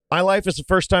My life as a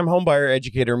first-time homebuyer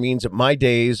educator means that my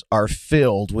days are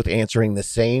filled with answering the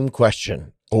same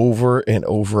question over and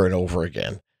over and over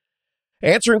again.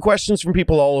 Answering questions from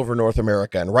people all over North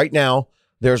America. And right now,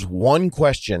 there's one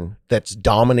question that's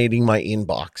dominating my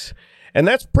inbox. And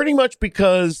that's pretty much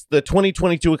because the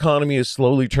 2022 economy is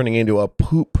slowly turning into a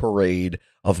poop parade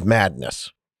of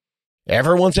madness.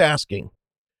 Everyone's asking,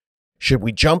 should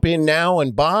we jump in now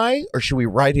and buy, or should we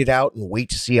ride it out and wait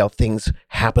to see how things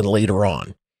happen later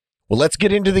on? Well, let's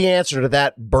get into the answer to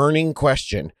that burning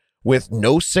question with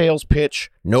no sales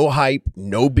pitch, no hype,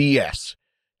 no BS,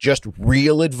 just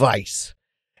real advice.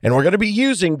 And we're going to be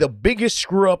using the biggest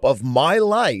screw up of my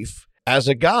life as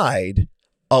a guide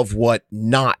of what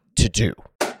not to do.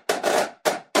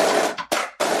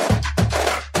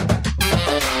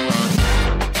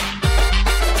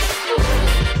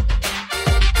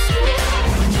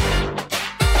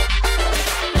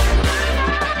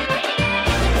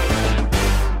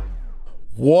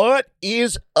 What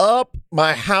is up,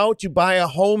 my how to buy a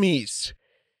homies?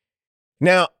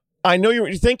 Now, I know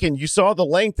you're thinking, you saw the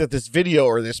length of this video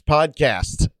or this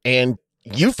podcast, and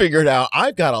you figured out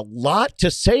I've got a lot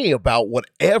to say about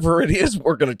whatever it is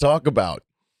we're going to talk about.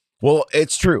 Well,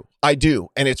 it's true. I do,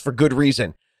 and it's for good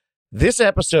reason. This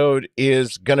episode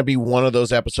is going to be one of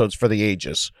those episodes for the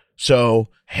ages. So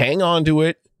hang on to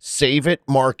it, save it,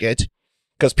 mark it,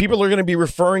 because people are going to be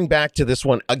referring back to this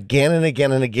one again and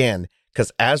again and again.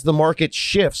 Because as the market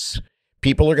shifts,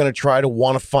 people are going to try to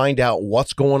want to find out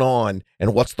what's going on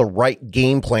and what's the right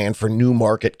game plan for new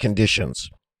market conditions.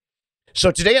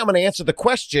 So today I'm going to answer the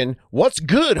question, what's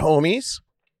good, homies?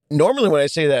 Normally when I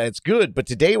say that, it's good. But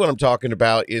today what I'm talking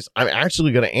about is I'm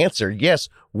actually going to answer, yes,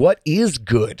 what is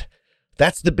good?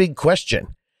 That's the big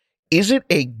question. Is it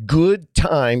a good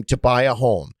time to buy a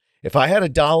home? If I had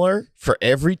 $1 for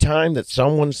every time that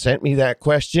someone sent me that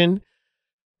question,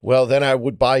 well, then I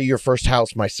would buy your first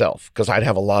house myself because I'd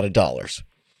have a lot of dollars.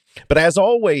 But as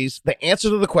always, the answer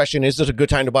to the question, is it a good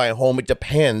time to buy a home? It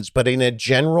depends. But in a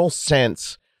general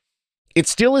sense, it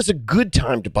still is a good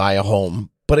time to buy a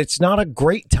home, but it's not a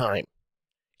great time.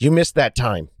 You missed that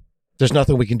time. There's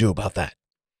nothing we can do about that.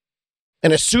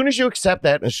 And as soon as you accept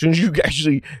that, and as soon as you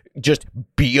actually just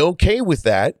be okay with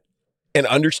that and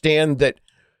understand that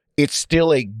it's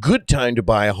still a good time to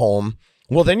buy a home,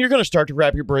 well, then you're going to start to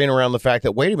wrap your brain around the fact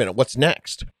that, wait a minute, what's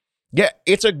next? Yeah,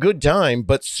 it's a good time,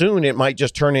 but soon it might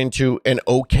just turn into an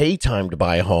okay time to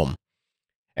buy a home.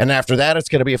 And after that, it's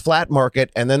going to be a flat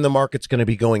market, and then the market's going to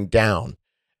be going down.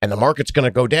 And the market's going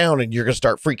to go down, and you're going to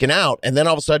start freaking out. And then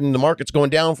all of a sudden, the market's going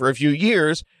down for a few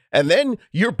years, and then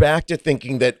you're back to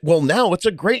thinking that, well, now it's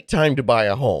a great time to buy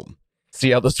a home.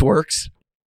 See how this works?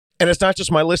 And it's not just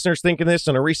my listeners thinking this.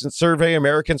 In a recent survey,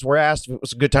 Americans were asked if it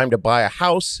was a good time to buy a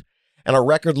house. And a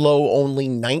record low, only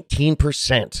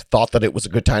 19% thought that it was a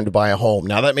good time to buy a home.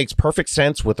 Now, that makes perfect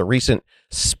sense with the recent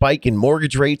spike in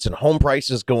mortgage rates and home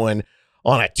prices going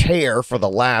on a tear for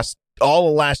all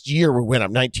the last year. We went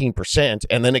up 19%,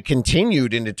 and then it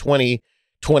continued into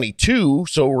 2022.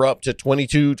 So we're up to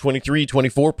 22, 23,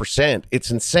 24%. It's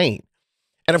insane.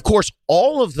 And of course,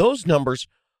 all of those numbers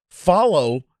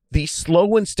follow the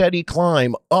slow and steady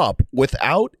climb up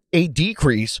without a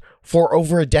decrease for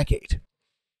over a decade.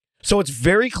 So it's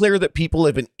very clear that people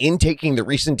have been intaking the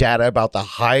recent data about the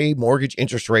high mortgage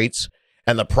interest rates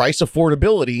and the price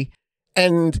affordability,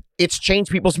 and it's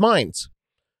changed people's minds.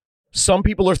 Some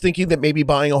people are thinking that maybe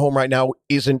buying a home right now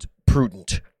isn't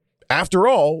prudent. After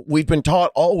all, we've been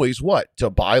taught always what? To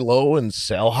buy low and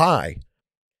sell high.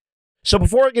 So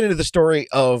before I get into the story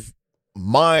of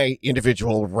my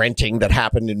individual renting that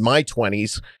happened in my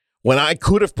 20s, when I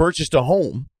could have purchased a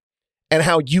home, and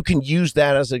how you can use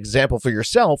that as an example for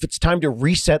yourself, it's time to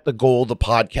reset the goal of the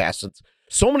podcast.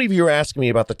 So many of you are asking me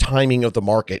about the timing of the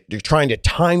market. You're trying to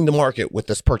time the market with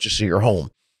this purchase of your home.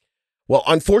 Well,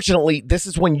 unfortunately, this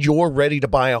is when you're ready to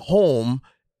buy a home,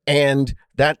 and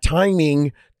that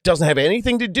timing doesn't have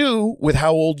anything to do with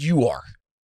how old you are.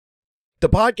 The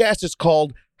podcast is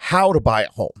called How to Buy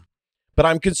a Home, but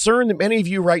I'm concerned that many of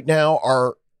you right now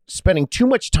are spending too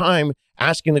much time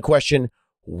asking the question,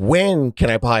 when can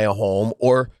I buy a home,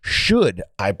 or should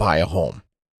I buy a home?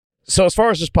 So as far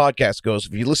as this podcast goes,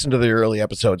 if you listen to the early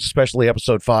episodes, especially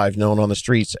episode 5, known on the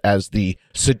streets as the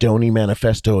Sidoni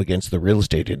Manifesto against the real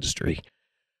estate industry,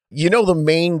 you know the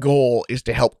main goal is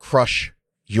to help crush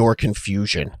your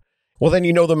confusion. Well, then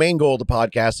you know the main goal of the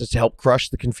podcast is to help crush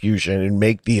the confusion and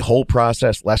make the whole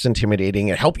process less intimidating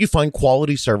and help you find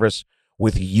quality service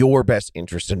with your best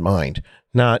interest in mind,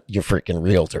 not your freaking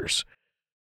realtors.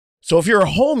 So if you're a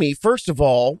homie, first of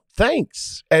all,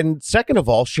 thanks. And second of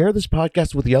all, share this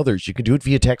podcast with the others. You can do it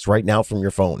via text right now from your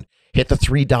phone. Hit the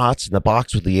 3 dots in the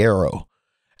box with the arrow.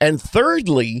 And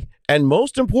thirdly, and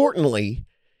most importantly,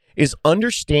 is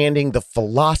understanding the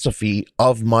philosophy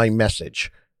of my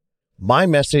message. My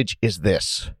message is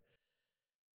this.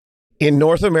 In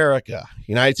North America,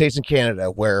 United States and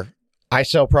Canada, where I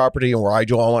sell property and where I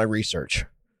do all my research,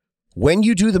 when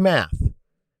you do the math,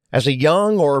 as a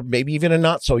young or maybe even a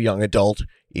not so young adult,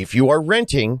 if you are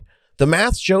renting, the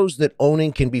math shows that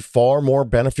owning can be far more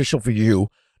beneficial for you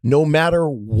no matter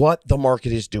what the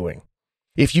market is doing.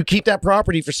 If you keep that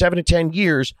property for 7 to 10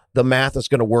 years, the math is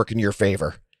going to work in your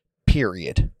favor.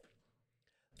 Period.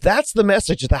 That's the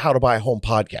message of the How to Buy a Home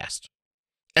podcast.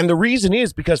 And the reason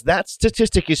is because that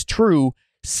statistic is true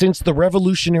since the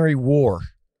Revolutionary War.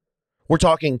 We're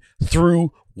talking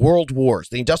through world wars,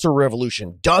 the Industrial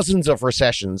Revolution, dozens of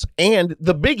recessions, and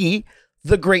the biggie,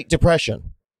 the Great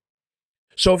Depression.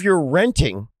 So if you're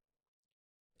renting,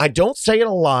 I don't say it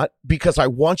a lot because I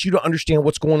want you to understand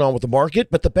what's going on with the market,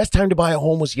 but the best time to buy a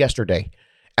home was yesterday.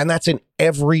 And that's in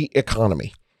every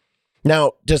economy.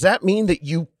 Now, does that mean that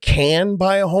you can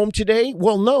buy a home today?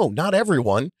 Well, no, not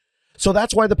everyone. So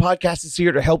that's why the podcast is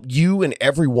here to help you and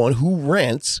everyone who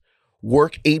rents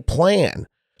work a plan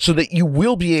so that you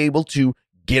will be able to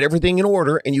get everything in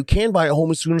order and you can buy a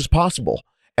home as soon as possible.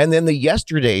 And then the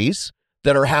yesterdays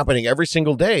that are happening every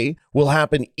single day will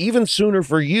happen even sooner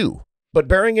for you. But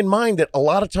bearing in mind that a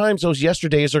lot of times those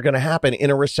yesterdays are going to happen in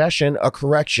a recession, a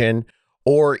correction,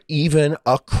 or even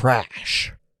a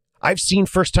crash. I've seen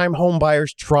first-time home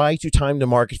buyers try to time the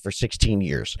market for 16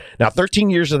 years. Now, 13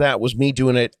 years of that was me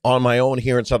doing it on my own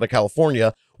here in Southern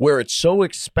California, where it's so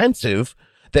expensive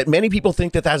that many people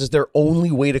think that that is their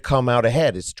only way to come out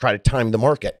ahead, is to try to time the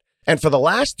market. And for the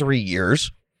last 3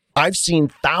 years, I've seen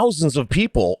thousands of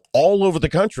people all over the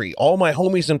country, all my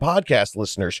homies and podcast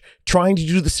listeners, trying to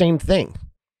do the same thing.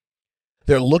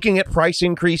 They're looking at price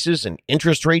increases and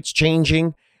interest rates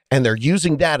changing, and they're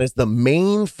using that as the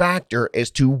main factor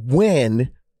as to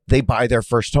when they buy their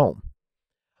first home.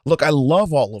 Look, I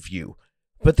love all of you,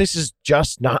 but this is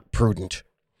just not prudent.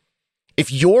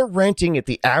 If you're renting at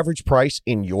the average price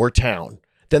in your town,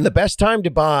 then the best time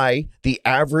to buy the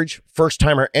average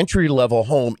first-timer entry-level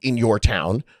home in your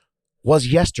town was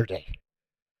yesterday.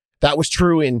 That was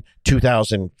true in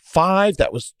 2005.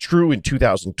 That was true in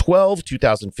 2012,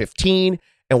 2015.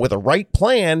 And with a right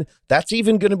plan, that's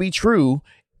even going to be true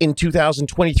in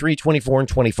 2023, 24, and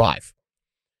 25.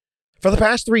 For the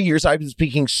past 3 years, I've been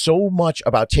speaking so much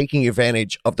about taking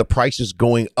advantage of the prices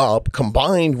going up,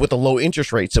 combined with the low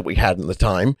interest rates that we had in the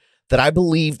time, that I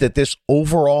believe that this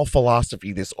overall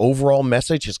philosophy, this overall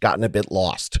message has gotten a bit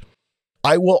lost.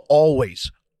 I will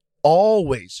always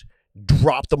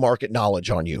drop the market knowledge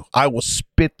on you. I will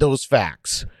spit those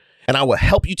facts, and I will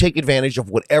help you take advantage of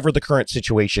whatever the current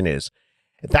situation is.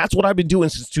 That's what I've been doing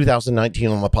since 2019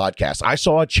 on the podcast. I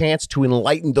saw a chance to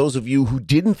enlighten those of you who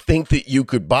didn't think that you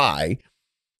could buy,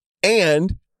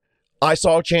 and I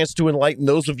saw a chance to enlighten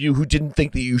those of you who didn't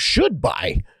think that you should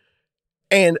buy.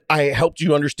 And I helped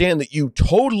you understand that you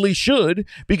totally should,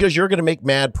 because you're going to make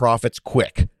mad profits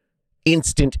quick.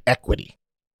 Instant equity.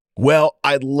 Well,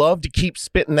 I'd love to keep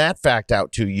spitting that fact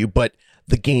out to you, but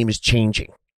the game is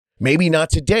changing. Maybe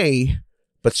not today,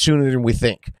 but sooner than we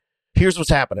think. Here's what's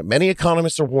happening. Many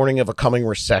economists are warning of a coming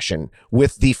recession,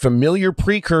 with the familiar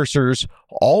precursors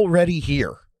already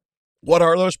here. What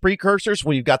are those precursors?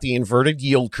 Well, you've got the inverted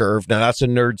yield curve. Now, that's a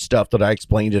nerd stuff that I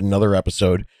explained in another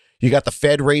episode. You got the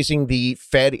Fed raising the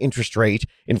Fed interest rate.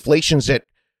 Inflation's at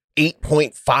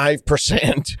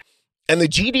 8.5%. And the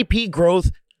GDP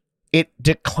growth, it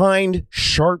declined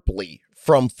sharply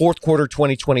from fourth quarter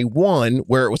 2021,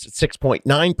 where it was at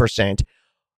 6.9%,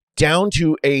 down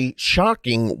to a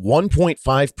shocking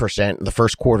 1.5% in the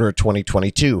first quarter of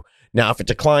 2022. Now, if it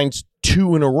declines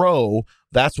 2 in a row,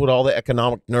 that's what all the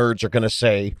economic nerds are going to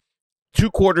say. 2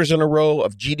 quarters in a row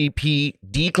of GDP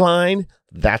decline,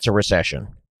 that's a recession.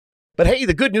 But hey,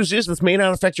 the good news is this may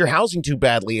not affect your housing too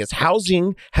badly, as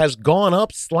housing has gone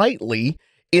up slightly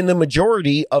in the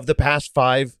majority of the past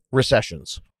 5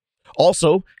 recessions.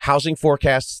 Also, housing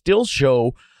forecasts still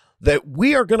show that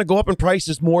we are going to go up in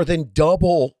prices more than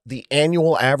double the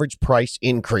annual average price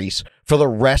increase for the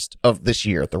rest of this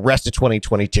year, the rest of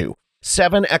 2022.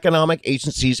 7 economic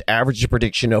agencies averaged a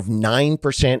prediction of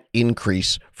 9%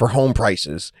 increase for home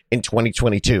prices in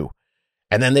 2022.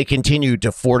 And then they continued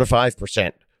to 4 to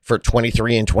 5% for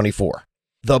 23 and 24.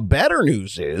 The better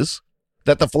news is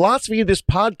that the philosophy of this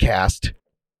podcast,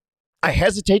 I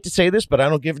hesitate to say this, but I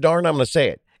don't give a darn, I'm going to say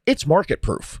it. It's market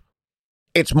proof.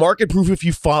 It's market proof if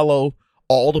you follow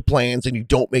all the plans and you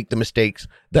don't make the mistakes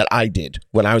that I did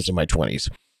when I was in my 20s.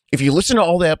 If you listen to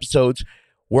all the episodes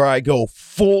where I go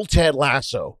full Ted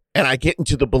Lasso and I get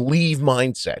into the believe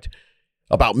mindset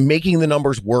about making the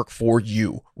numbers work for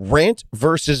you. Rent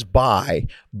versus buy.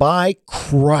 Buy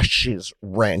crushes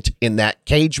rent in that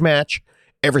cage match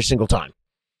every single time.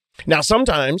 Now,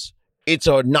 sometimes it's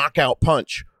a knockout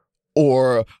punch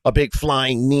or a big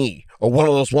flying knee or one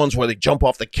of those ones where they jump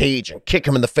off the cage and kick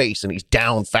him in the face and he's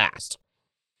down fast.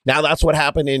 Now, that's what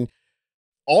happened in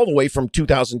all the way from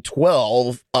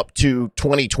 2012 up to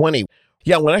 2020.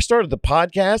 Yeah, when I started the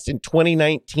podcast in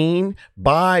 2019,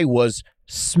 buy was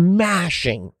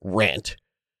smashing rent.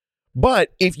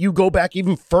 But if you go back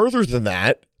even further than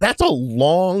that, that's a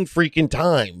long freaking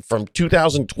time from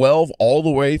 2012 all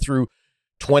the way through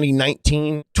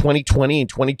 2019, 2020, and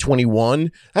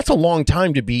 2021. That's a long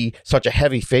time to be such a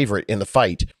heavy favorite in the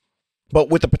fight. But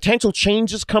with the potential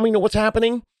changes coming to what's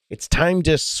happening, it's time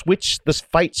to switch this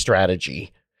fight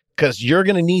strategy because you're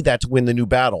going to need that to win the new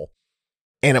battle.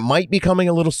 And it might be coming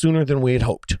a little sooner than we had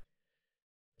hoped.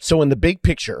 So in the big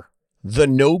picture, the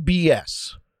no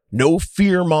BS, no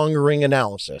fear-mongering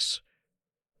analysis.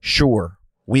 Sure,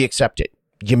 we accept it.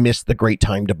 You missed the great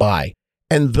time to buy.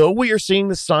 And though we are seeing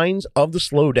the signs of the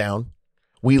slowdown,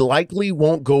 we likely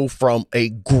won't go from a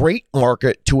great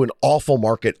market to an awful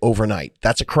market overnight.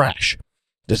 That's a crash.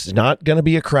 This is not going to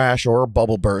be a crash or a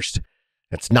bubble burst.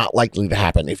 It's not likely to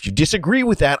happen. If you disagree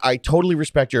with that, I totally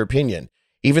respect your opinion,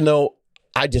 even though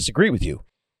I disagree with you.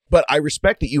 But I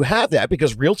respect that you have that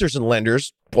because realtors and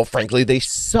lenders, well, frankly, they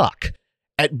suck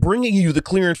at bringing you the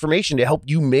clear information to help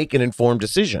you make an informed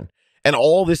decision. And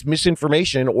all this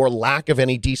misinformation or lack of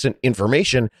any decent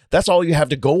information, that's all you have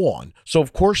to go on. So,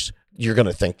 of course, you're going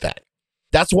to think that.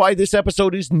 That's why this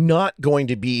episode is not going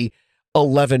to be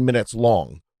 11 minutes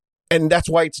long. And that's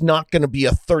why it's not going to be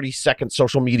a 30-second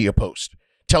social media post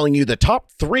telling you the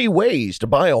top 3 ways to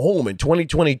buy a home in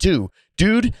 2022.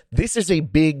 Dude, this is a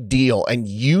big deal, and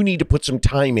you need to put some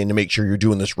time in to make sure you're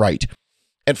doing this right.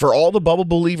 And for all the bubble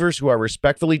believers who I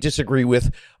respectfully disagree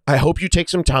with, I hope you take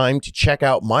some time to check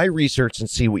out my research and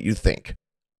see what you think.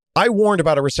 I warned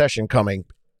about a recession coming,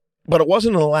 but it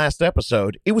wasn't in the last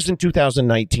episode. It was in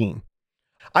 2019.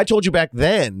 I told you back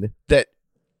then that,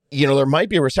 there might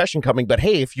be a recession coming, but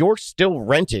hey, if you're still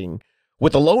renting,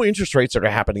 with the low interest rates that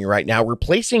are happening right now,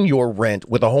 replacing your rent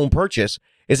with a home purchase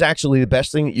is actually the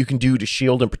best thing that you can do to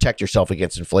shield and protect yourself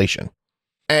against inflation.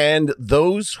 And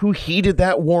those who heeded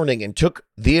that warning and took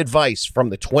the advice from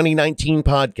the 2019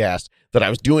 podcast that I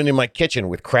was doing in my kitchen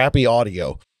with crappy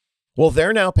audio, well,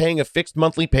 they're now paying a fixed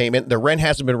monthly payment. Their rent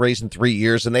hasn't been raised in 3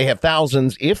 years, and they have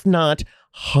thousands, if not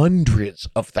hundreds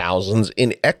of thousands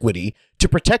in equity to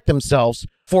protect themselves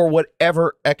for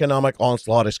whatever economic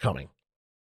onslaught is coming.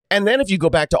 And then if you go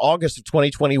back to August of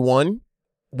 2021,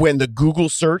 when the Google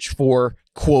search for,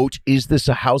 quote, is this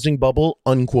a housing bubble,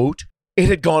 unquote, it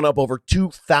had gone up over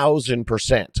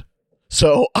 2,000%.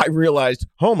 So I realized,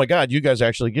 oh my God, you guys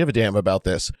actually give a damn about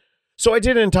this. So I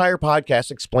did an entire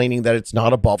podcast explaining that it's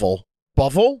not a bubble.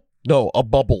 Bubble? No, a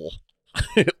bubble.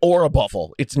 Or a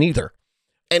buffle. It's neither.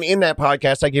 And in that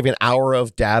podcast, I gave an hour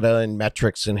of data and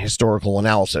metrics and historical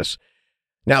analysis.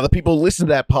 Now, the people who listened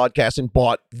to that podcast and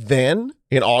bought then,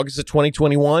 in August of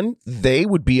 2021, they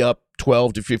would be up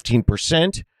 12 to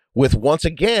 15% with, once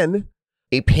again,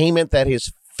 a payment that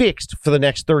is fixed for the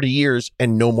next 30 years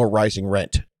and no more rising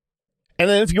rent. And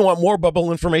then if you want more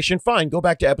bubble information, fine, go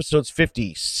back to episodes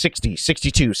 50, 60,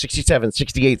 62, 67,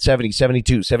 68, 70,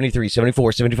 72, 73,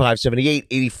 74, 75, 78,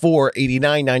 84,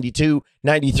 89, 92,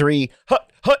 93,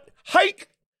 hike.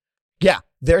 Yeah,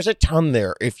 there's a ton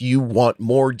there if you want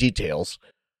more details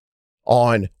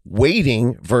on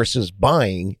waiting versus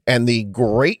buying and the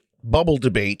great bubble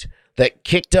debate that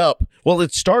kicked up. Well,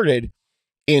 it started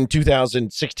in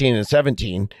 2016 and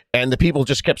 17, and the people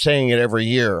just kept saying it every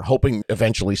year, hoping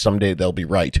eventually someday they'll be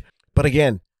right. But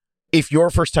again, if you're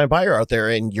a first-time buyer out there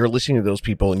and you're listening to those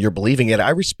people and you're believing it, I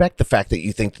respect the fact that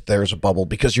you think that there's a bubble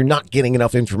because you're not getting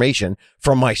enough information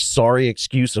from my sorry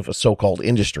excuse of a so-called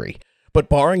industry. But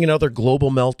barring another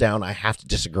global meltdown, I have to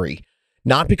disagree.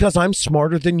 Not because I'm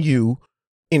smarter than you.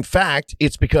 In fact,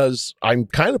 it's because I'm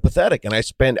kind of pathetic and I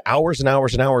spend hours and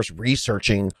hours and hours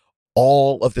researching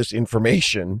all of this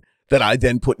information that I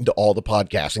then put into all the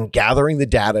podcasts and gathering the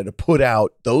data to put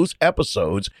out those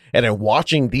episodes and then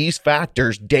watching these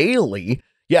factors daily.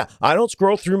 Yeah, I don't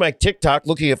scroll through my TikTok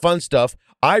looking at fun stuff.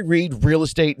 I read real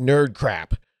estate nerd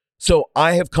crap. So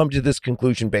I have come to this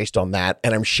conclusion based on that,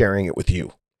 and I'm sharing it with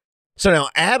you. So now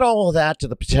add all of that to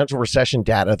the potential recession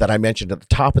data that I mentioned at the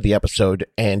top of the episode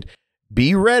and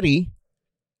be ready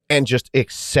and just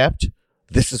accept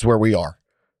this is where we are.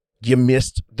 You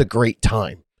missed the great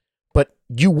time, but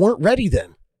you weren't ready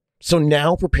then. So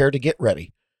now prepare to get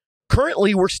ready.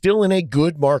 Currently, we're still in a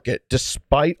good market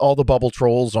despite all the bubble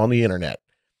trolls on the internet.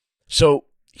 So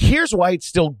here's why it's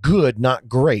still good, not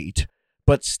great,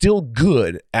 but still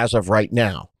good as of right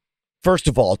now. First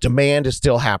of all, demand is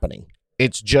still happening.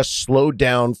 It's just slowed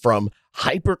down from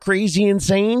hyper crazy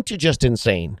insane to just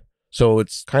insane. So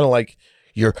it's kind of like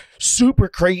your super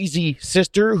crazy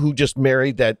sister who just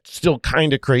married that still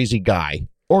kind of crazy guy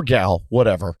or gal,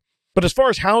 whatever. But as far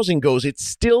as housing goes, it's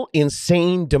still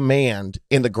insane demand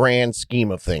in the grand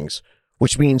scheme of things,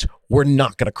 which means we're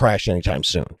not going to crash anytime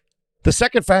soon. The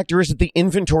second factor is that the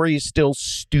inventory is still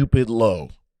stupid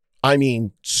low. I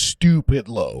mean, stupid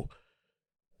low.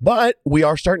 But we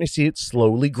are starting to see it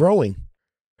slowly growing.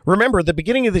 Remember, at the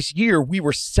beginning of this year, we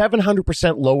were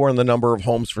 700% lower in the number of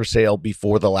homes for sale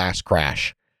before the last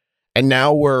crash. And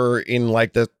now we're in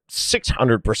like the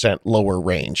 600% lower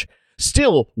range.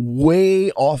 Still way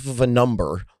off of a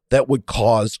number that would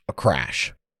cause a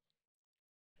crash.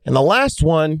 And the last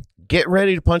one, get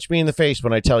ready to punch me in the face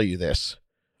when I tell you this.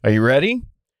 Are you ready?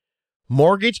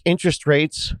 Mortgage interest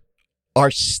rates are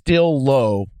still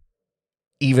low,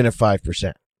 even at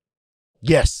 5%.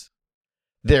 Yes,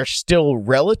 they're still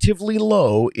relatively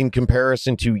low in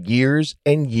comparison to years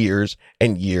and years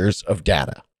and years of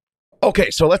data. Okay,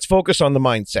 so let's focus on the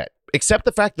mindset. Accept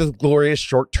the fact that the glorious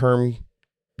short-term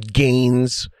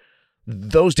gains,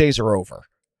 those days are over.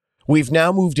 We've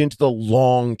now moved into the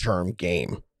long-term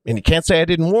game. And you can't say I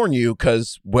didn't warn you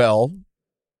because, well,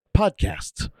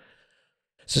 podcasts.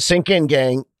 So sink in,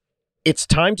 gang. It's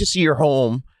time to see your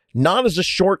home not as a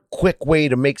short, quick way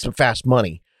to make some fast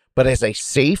money, but as a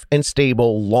safe and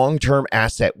stable long-term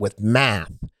asset with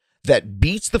math that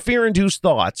beats the fear-induced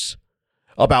thoughts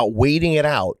about waiting it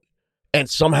out, and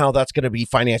somehow that's going to be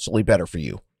financially better for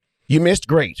you. You missed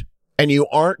great, and you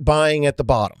aren't buying at the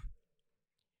bottom.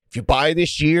 If you buy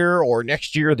this year or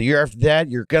next year or the year after that,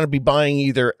 you're going to be buying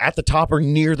either at the top or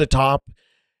near the top,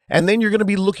 and then you're going to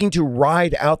be looking to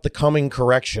ride out the coming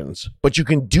corrections. But you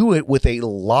can do it with a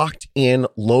locked-in,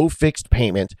 low fixed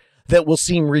payment that will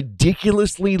seem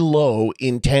ridiculously low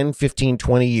in 10, 15,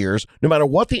 20 years, no matter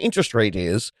what the interest rate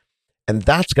is, and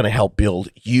that's going to help build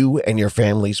you and your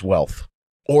family's wealth.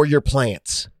 Or your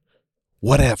plants.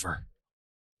 Whatever.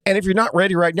 And if you're not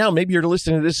ready right now, maybe you're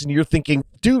listening to this and you're thinking,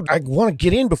 dude, I want to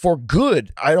get in before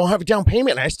good. I don't have a down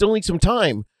payment. I still need some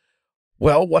time.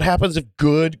 Well, what happens if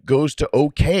good goes to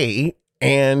okay?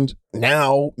 And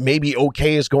now maybe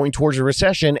okay is going towards a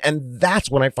recession. And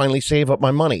that's when I finally save up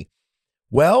my money.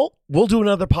 Well, we'll do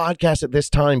another podcast at this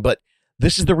time, but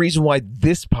this is the reason why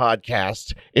this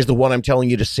podcast is the one I'm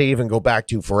telling you to save and go back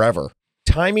to forever.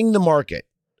 Timing the market,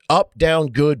 up, down,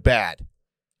 good, bad.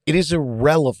 It is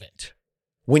irrelevant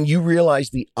when you realize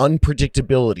the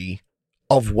unpredictability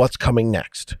of what's coming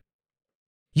next.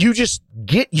 You just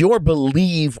get your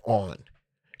believe on.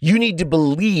 You need to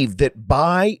believe that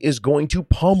buy is going to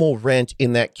pummel rent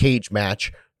in that cage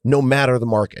match, no matter the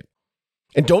market.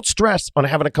 And don't stress on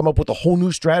having to come up with a whole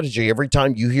new strategy every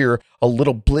time you hear a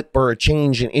little blip or a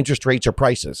change in interest rates or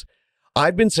prices.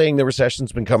 I've been saying the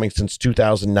recession's been coming since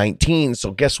 2019,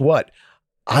 so guess what?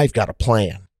 I've got a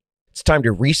plan. It's time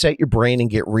to reset your brain and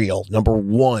get real. Number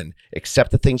one,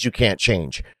 accept the things you can't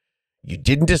change. You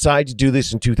didn't decide to do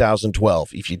this in 2012.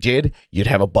 If you did, you'd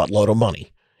have a buttload of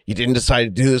money. You didn't decide to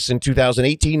do this in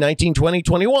 2018, 19, 20,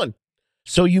 21.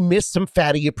 So you missed some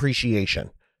fatty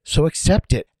appreciation. So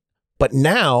accept it. But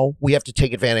now we have to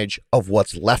take advantage of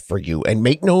what's left for you. And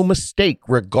make no mistake,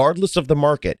 regardless of the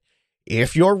market,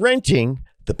 if you're renting,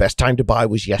 the best time to buy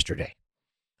was yesterday.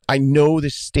 I know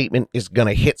this statement is going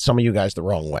to hit some of you guys the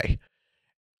wrong way.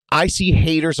 I see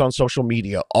haters on social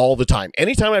media all the time.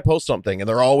 Anytime I post something, and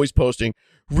they're always posting,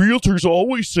 realtors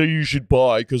always say you should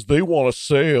buy because they want a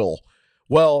sale.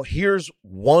 Well, here's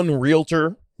one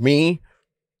realtor, me.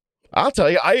 I'll tell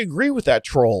you, I agree with that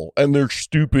troll and their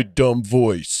stupid, dumb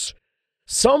voice.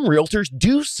 Some realtors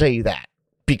do say that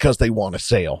because they want a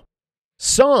sale.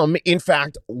 Some, in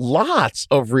fact, lots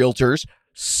of realtors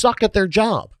suck at their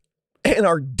job and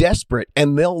are desperate,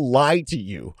 and they'll lie to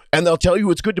you and they'll tell you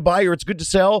it's good to buy or it's good to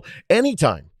sell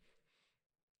anytime.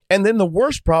 And then the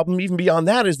worst problem, even beyond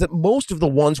that, is that most of the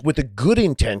ones with the good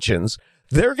intentions,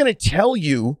 they're going to tell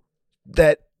you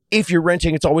that if you're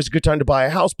renting, it's always a good time to buy a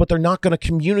house, but they're not going to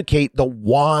communicate the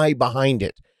why behind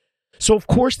it. So of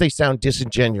course they sound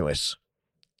disingenuous.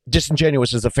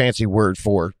 Disingenuous is a fancy word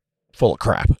for full of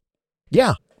crap.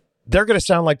 Yeah, they're going to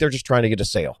sound like they're just trying to get a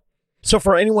sale. So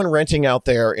for anyone renting out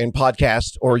there in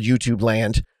podcast or YouTube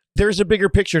land, there's a bigger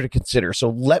picture to consider. So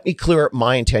let me clear up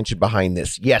my intention behind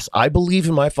this. Yes, I believe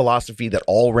in my philosophy that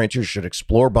all renters should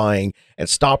explore buying and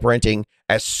stop renting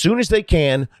as soon as they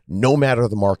can, no matter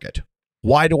the market.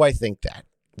 Why do I think that?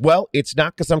 Well, it's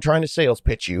not because I'm trying to sales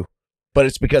pitch you, but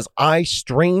it's because I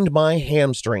strained my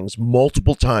hamstrings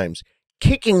multiple times,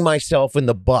 kicking myself in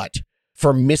the butt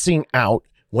for missing out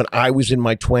when I was in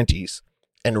my 20s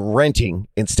and renting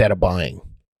instead of buying.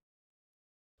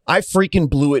 I freaking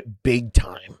blew it big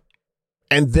time.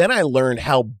 And then I learned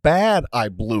how bad I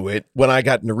blew it when I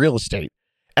got into real estate.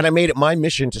 And I made it my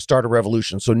mission to start a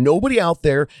revolution so nobody out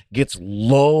there gets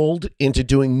lulled into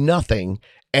doing nothing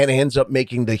and ends up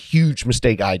making the huge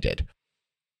mistake I did.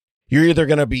 You're either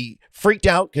going to be freaked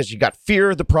out because you got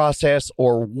fear of the process,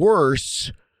 or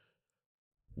worse,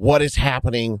 what is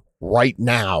happening right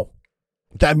now.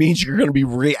 That means you're going to be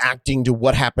reacting to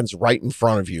what happens right in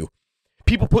front of you.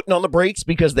 People putting on the brakes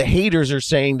because the haters are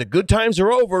saying the good times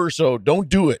are over, so don't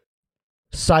do it.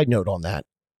 Side note on that.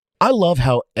 I love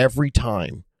how every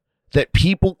time that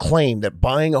people claim that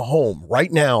buying a home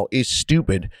right now is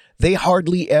stupid, they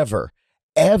hardly ever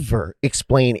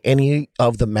explain any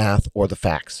of the math or the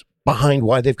facts behind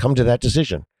why they've come to that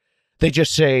decision. They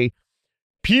just say,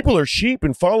 people are sheep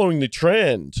and following the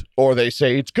trend. Or they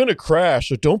say, it's going to crash,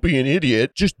 so don't be an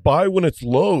idiot. Just buy when it's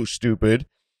low, stupid.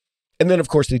 And then, of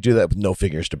course, they do that with no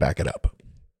figures to back it up.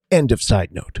 End of side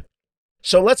note.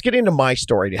 So let's get into my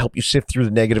story to help you sift through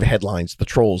the negative headlines, the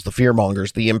trolls, the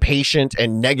fearmongers, the impatient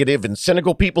and negative and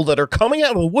cynical people that are coming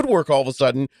out of the woodwork all of a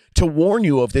sudden to warn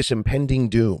you of this impending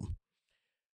doom.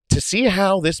 To see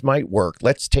how this might work,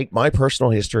 let's take my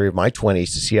personal history of my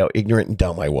 20s to see how ignorant and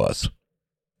dumb I was.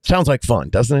 Sounds like fun,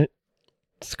 doesn't it?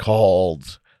 It's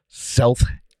called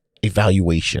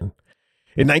self-evaluation.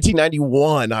 In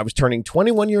 1991, I was turning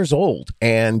 21 years old,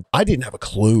 and I didn't have a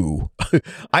clue.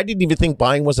 I didn't even think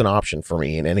buying was an option for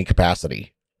me in any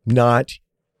capacity. Not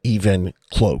even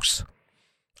close.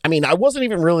 I mean, I wasn't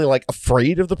even really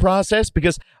afraid of the process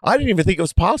because I didn't even think it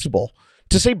was possible.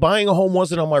 To say buying a home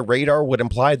wasn't on my radar would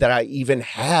imply that I even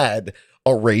had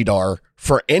a radar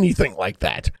for anything like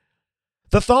that.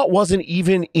 The thought wasn't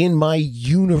even in my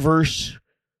universe,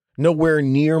 nowhere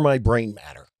near my brain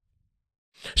matter.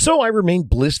 So I remained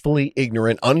blissfully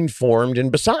ignorant, uninformed,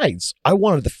 and besides, I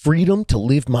wanted the freedom to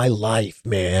live my life,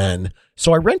 man.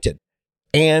 So I rented.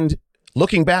 And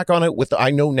looking back on it with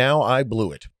I know now, I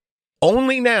blew it.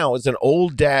 Only now, as an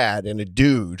old dad and a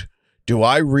dude, do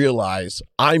I realize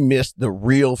I missed the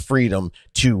real freedom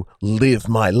to live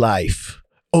my life.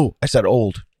 Oh, I said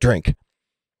old, drink.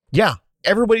 Yeah,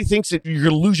 everybody thinks that you're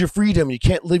going to lose your freedom. You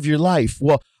can't live your life.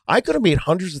 Well, I could have made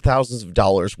hundreds of thousands of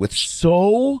dollars with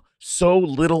so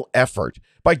little effort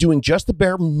by doing just the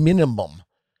bare minimum.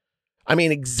 I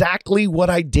mean, exactly what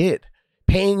I did,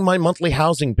 paying my monthly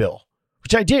housing bill,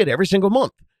 which I did every single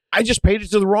month. I just paid it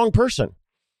to the wrong person.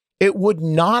 It would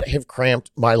not have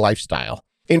cramped my lifestyle.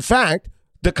 In fact,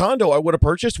 the condo I would have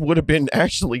purchased would have been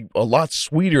actually a lot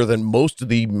sweeter than most of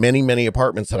the many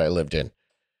apartments that I lived in.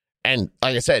 And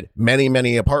like I said,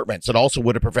 many apartments. It also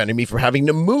would have prevented me from having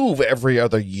to move every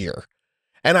other year.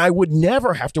 And I would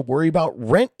never have to worry about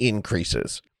rent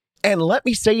increases. And let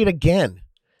me say it again.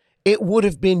 It would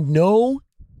have been no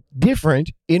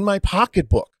different in my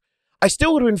pocketbook. I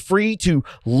still would have been free to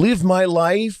live my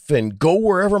life and go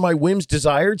wherever my whims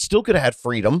desired. Still could have had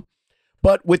freedom.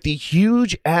 But with the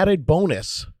huge added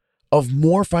bonus of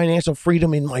more financial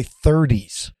freedom in my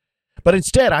 30s. But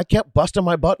instead, I kept busting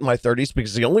my butt in my 30s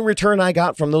because the only return I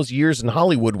got from those years in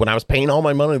Hollywood when I was paying all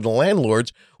my money to the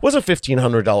landlords was a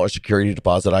 $1,500 security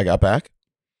deposit I got back.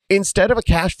 Instead of a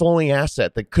cash flowing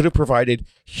asset that could have provided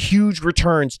huge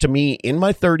returns to me in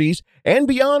my 30s and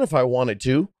beyond if I wanted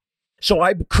to. So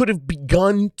I could have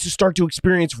begun to start to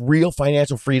experience real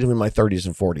financial freedom in my 30s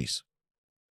and 40s.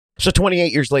 So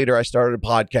 28 years later, I started a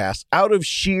podcast out of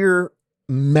sheer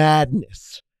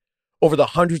madness over the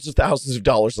hundreds of thousands of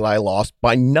dollars that I lost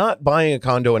by not buying a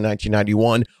condo in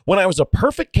 1991 when I was a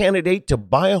perfect candidate to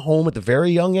buy a home at the very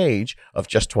young age of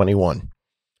just 21.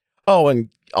 Oh, and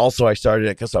also I started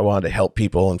it because I wanted to help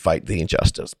people and fight the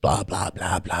injustice, blah, blah,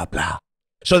 blah, blah, blah.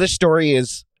 So this story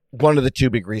is one of the two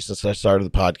big reasons I started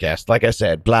the podcast. Like I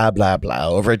said, blah, blah, blah.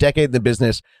 Over a decade in the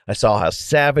business, I saw how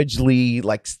savagely,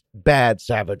 bad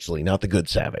savagely, not the good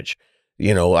savage.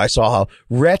 I saw how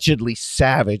wretchedly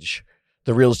savage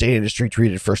the real estate industry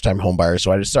treated first-time homebuyers.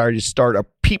 So I decided to start a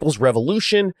people's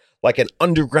revolution, like an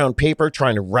underground paper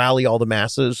trying to rally all the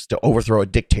masses to overthrow a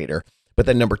dictator. But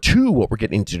then number two, what we're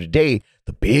getting into today,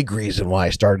 the big reason why I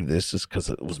started this is because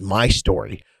it was my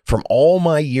story. From all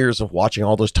my years of watching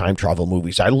all those time travel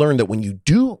movies, I learned that when you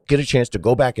do get a chance to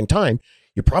go back in time,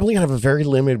 you're probably going to have a very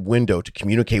limited window to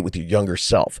communicate with your younger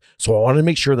self. So I wanted to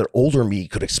make sure that older me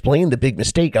could explain the big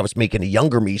mistake I was making to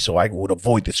younger me so I would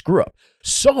avoid the screw up.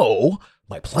 So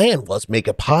My plan was make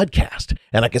a podcast,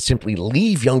 and I could simply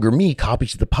leave younger me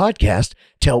copies of the podcast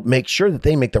to help make sure that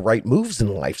they make the right moves in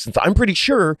life, since I'm pretty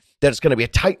sure that it's going to be a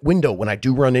tight window when I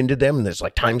do run into them, and there's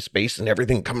like time, space, and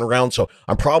everything coming around. So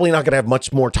I'm probably not going to have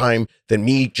much more time than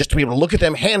me just to be able to look at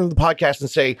them, hand them the podcast, and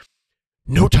say,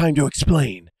 no time to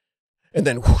explain. And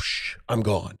then whoosh, I'm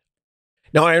gone.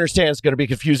 Now, I understand it's going to be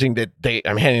confusing that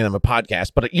I'm handing them a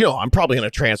podcast, but I'm probably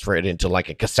going to transfer it into like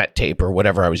a cassette tape or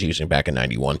whatever I was using back in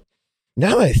 91.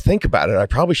 Now that I think about it, I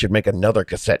probably should make another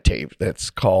cassette tape that's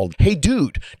called, Hey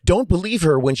Dude, Don't Believe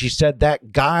Her When She Said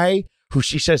That Guy Who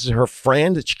She Says is Her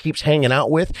Friend That She Keeps Hanging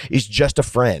Out With Is Just a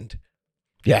Friend.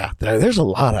 Yeah, there's a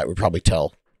lot I would probably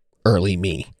tell early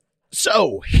me.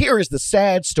 So here is the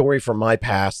sad story from my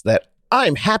past that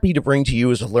I'm happy to bring to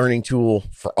you as a learning tool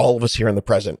for all of us here in the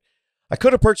present. I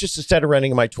could have purchased instead of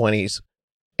renting in my 20s.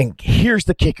 And here's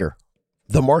the kicker.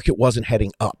 The market wasn't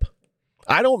heading up.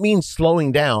 I don't mean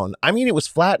slowing down. I mean, it was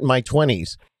flat in my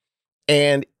 20s.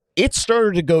 And it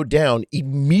started to go down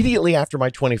immediately after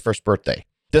my 21st birthday.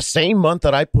 The same month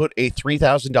that I put a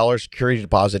 $3,000 security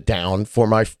deposit down for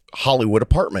my Hollywood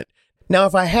apartment. Now,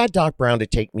 if I had Doc Brown to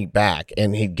take me back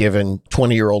and he'd given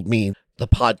 20-year-old me the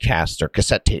podcast or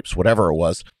cassette tapes, whatever it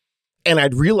was, and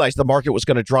I'd realized the market was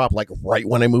going to drop like right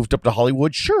when I moved up to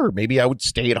Hollywood, sure, maybe I would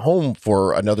stay at home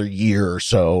for another year or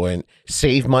so and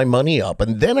save my money up.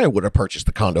 And then I would have purchased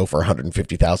the condo for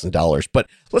 $150,000. But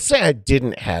let's say I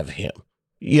didn't have him.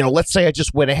 Let's say I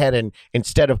just went ahead and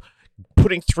instead of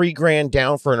putting $3,000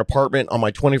 down for an apartment on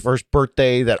my 21st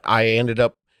birthday, that I ended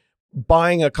up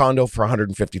buying a condo for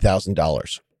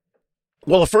 $150,000.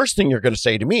 Well, the first thing you're going to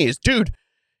say to me is, dude,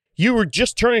 you were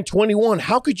just turning 21.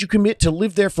 How could you commit to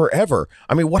live there forever?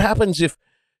 I mean, what happens if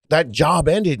that job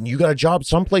ended and you got a job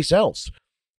someplace else?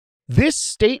 This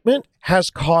statement has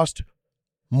cost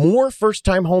more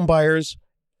first-time homebuyers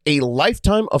a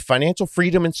lifetime of financial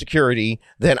freedom and security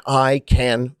than I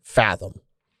can fathom.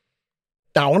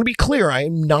 Now, I want to be clear. I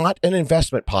am not an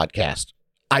investment podcast.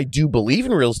 I do believe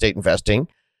in real estate investing,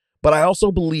 but I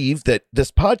also believe that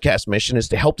this podcast mission is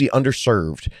to help the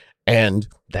underserved. And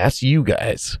that's you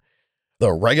guys,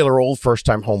 the regular old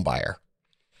first-time home buyer.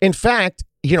 In fact,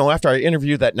 after I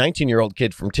interviewed that 19-year-old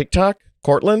kid from TikTok,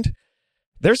 Cortland,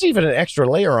 there's even an extra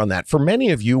layer on that. For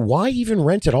many of you, why even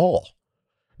rent at all?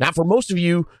 Now, for most of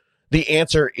you, the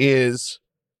answer is,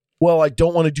 well, I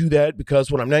don't want to do that because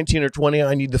when I'm 19 or 20,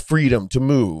 I need the freedom to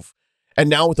move. And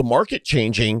now with the market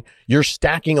changing, you're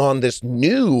stacking on this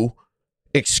new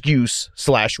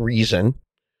excuse/reason.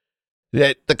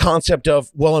 That the concept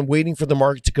of, well, I'm waiting for the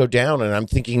market to go down and I'm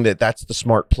thinking that that's the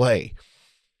smart play.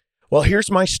 Well, here's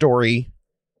my story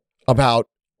about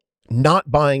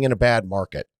not buying in a bad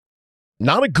market.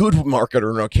 Not a good market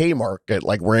or an okay market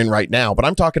like we're in right now, but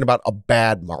I'm talking about a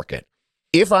bad market.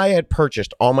 If I had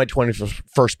purchased on my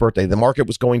 21st birthday, the market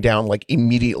was going down like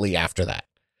immediately after that.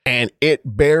 And it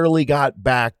barely got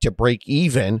back to break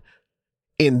even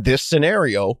in this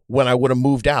scenario when I would have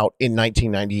moved out in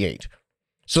 1998.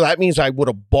 So that means I would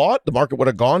have bought, the market would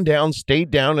have gone down,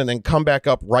 stayed down, and then come back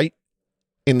up right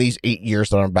in these 8 years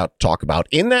that I'm about to talk about.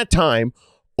 In that time,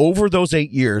 over those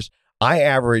 8 years, I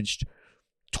averaged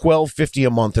 $1,250 a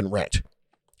month in rent.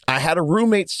 I had a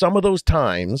roommate some of those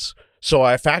times, so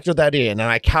I factored that in, and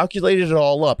I calculated it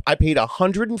all up. I paid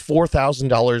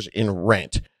 $104,000 in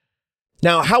rent.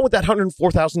 Now, how would that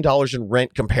 $104,000 in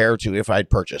rent compare to if I'd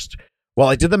purchased? Well,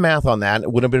 I did the math on that.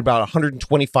 It would have been about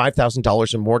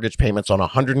 $125,000 in mortgage payments on a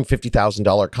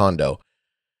 $150,000 condo.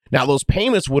 Now, those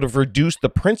payments would have reduced the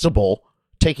principal,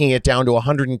 taking it down to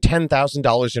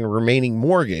 $110,000 in remaining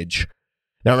mortgage.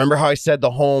 Now, remember how I said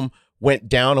the home went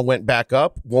down and went back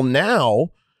up? Well, now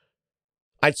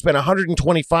I'd spent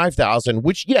 $125,000,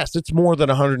 which, yes, it's more than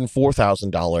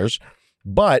 $104,000,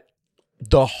 but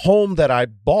the home that I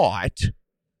bought,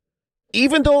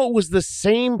 even though it was the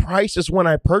same price as when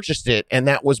I purchased it, and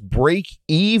that was break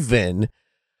even,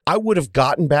 I would have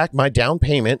gotten back my down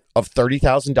payment of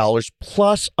 $30,000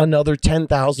 plus another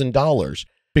 $10,000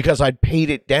 because I'd paid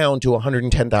it down to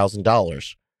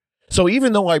 $110,000. So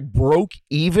even though I broke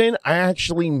even, I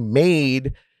actually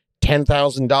made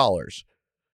 $10,000.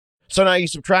 So now you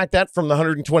subtract that from the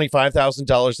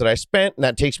 $125,000 that I spent, and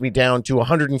that takes me down to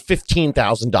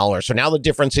 $115,000. So now the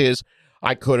difference is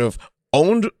I could have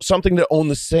owned something that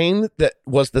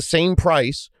was the same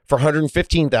price for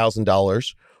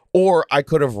 $115,000, or I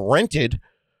could have rented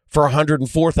for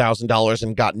 $104,000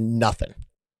 and gotten nothing.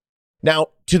 Now,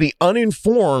 to the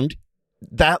uninformed,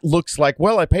 that looks like,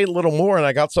 well, I paid a little more and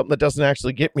I got something that doesn't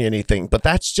actually get me anything. But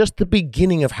that's just the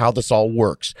beginning of how this all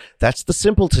works. That's the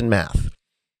simpleton math.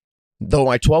 Though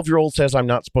my 12-year-old says I'm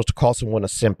not supposed to call someone a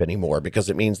simp anymore because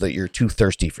it means that you're too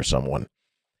thirsty for someone.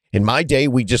 In my day,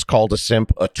 we just called a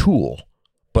simp a tool.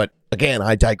 But again,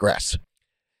 I digress.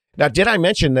 Now, did I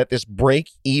mention that this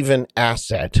break-even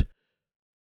asset,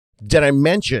 did I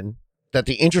mention that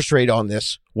the interest rate on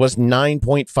this was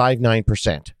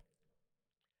 9.59%?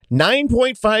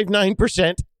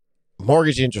 9.59%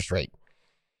 mortgage interest rate.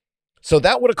 So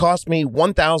that would have cost me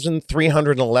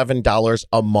 $1,311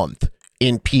 a month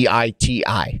in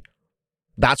PITI.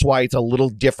 That's why it's a little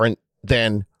different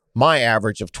than my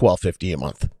average of $1,250 a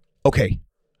month. Okay,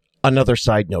 another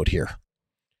side note here.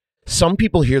 Some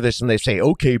people hear this and they say,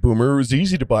 okay, Boomer, it was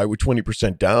easy to buy with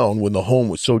 20% down when the home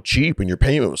was so cheap and your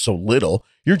payment was so little.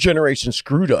 Your generation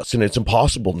screwed us and it's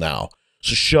impossible now.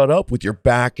 So shut up with your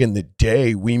back in the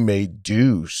day we made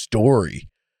do story.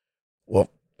 Well,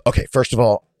 okay, first of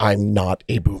all, I'm not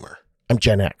a Boomer. I'm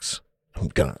Gen X. I'm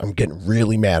getting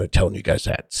really mad at telling you guys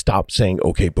that. Stop saying,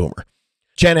 okay, Boomer.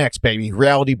 Gen X, baby.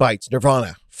 Reality Bites,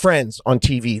 Nirvana, Friends on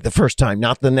TV the first time,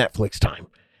 not the Netflix time.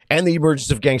 And the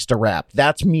emergence of gangsta rap.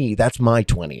 That's me. That's my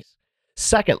 20s.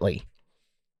 Secondly,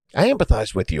 I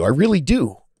empathize with you. I really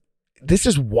do. This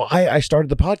is why I started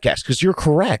the podcast, because you're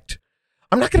correct.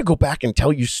 I'm not going to go back and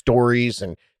tell you stories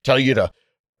and tell you to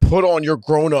put on your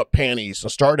grown-up panties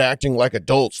and start acting like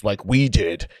adults like we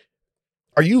did.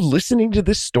 Are you listening to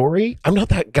this story? I'm not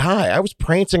that guy. I was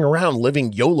prancing around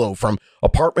living YOLO from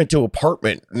apartment to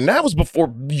apartment. And that was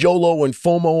before YOLO and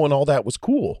FOMO and all that was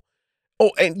cool.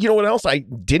 Oh, and you know what else I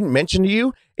didn't mention to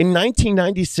you? In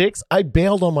 1996, I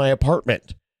bailed on my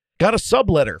apartment. Got a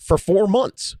subletter for 4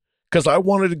 months because I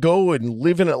wanted to go and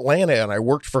live in Atlanta, and I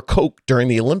worked for Coke during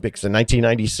the Olympics in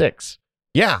 1996.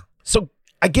 Yeah, so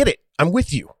I get it. I'm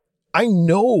with you. I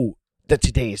know that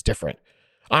today is different.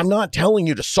 I'm not telling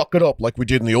you to suck it up like we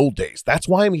did in the old days. That's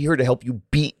why I'm here to help you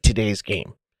beat today's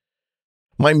game.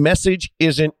 My message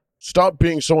isn't stop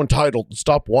being so entitled and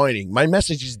stop whining. My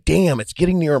message is, damn, it's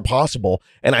getting near impossible,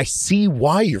 and I see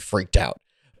why you're freaked out.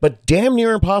 But damn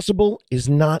near impossible is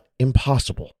not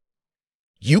impossible.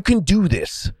 You can do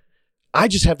this. I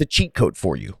just have the cheat code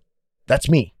for you. That's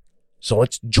me. So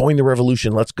let's join the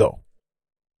revolution. Let's go.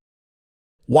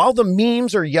 While the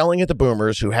memes are yelling at the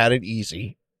boomers who had it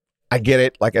easy, I get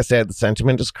it. Like I said, the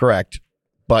sentiment is correct.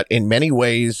 But in many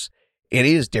ways, it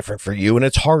is different for you and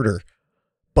it's harder.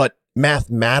 But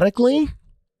mathematically,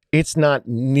 it's not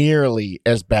nearly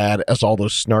as bad as all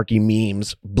those snarky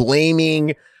memes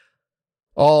blaming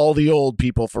all the old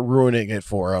people for ruining it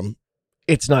for them.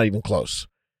 It's not even close.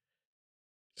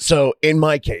 So in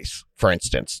my case, for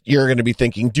instance, you're going to be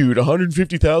thinking, dude,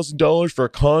 $150,000 for a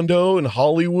condo in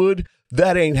Hollywood?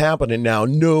 That ain't happening now.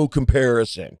 No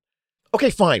comparison. Okay,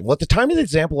 fine. Well, at the time of the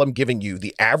example I'm giving you,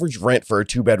 the average rent for a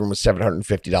 2-bedroom was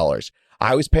 $750.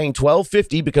 I was paying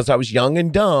 $1,250 because I was young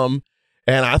and dumb,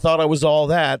 and I thought I was all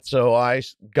that, so I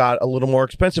got a little more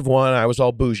expensive one. I was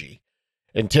all bougie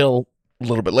until a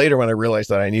little bit later when I realized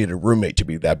that I needed a roommate to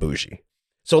be that bougie.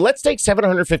 So let's take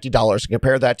 $750 and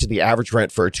compare that to the average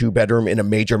rent for a 2-bedroom in a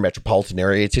major metropolitan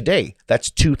area today. That's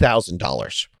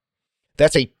 $2,000.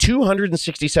 That's a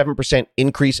 267%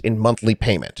 increase in monthly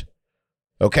payment.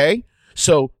 Okay?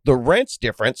 So the rent's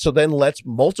different. So then let's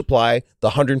multiply the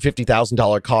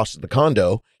 $150,000 cost of the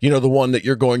condo. You know, the one that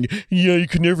you're going, yeah, you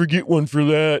could never get one for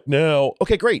that now.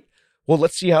 Okay, great. Well,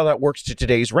 let's see how that works to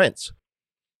today's rents.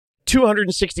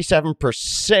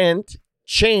 267%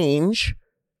 change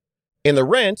in the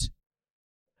rent,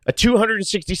 a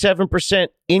 267%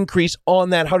 increase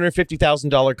on that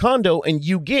 $150,000 condo, and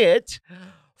you get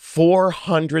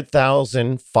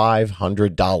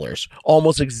 $400,500,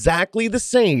 almost exactly the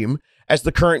same as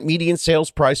the current median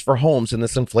sales price for homes in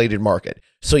this inflated market.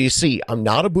 So you see, I'm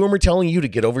not a boomer telling you to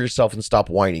get over yourself and stop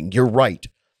whining. You're right.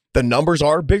 The numbers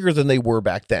are bigger than they were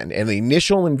back then. And the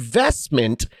initial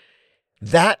investment,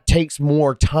 that takes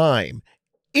more time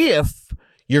if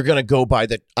you're going to go by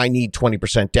the I need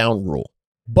 20% down rule.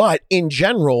 But in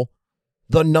general,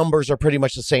 the numbers are pretty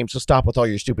much the same. So stop with all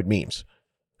your stupid memes.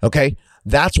 Okay?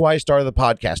 That's why I started the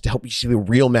podcast, to help you see the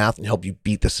real math and help you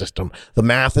beat the system. The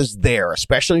math is there,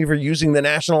 especially if you're using the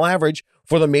national average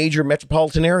for the major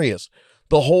metropolitan areas.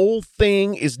 The whole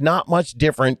thing is not much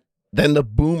different than the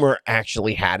boomer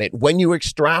actually had it when you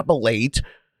extrapolate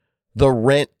the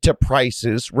rent to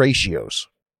prices ratios.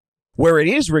 Where it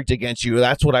is rigged against you,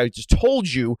 that's what I just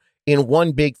told you in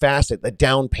one big facet, the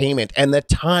down payment and the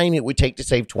time it would take to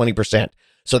save 20%.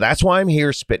 So that's why I'm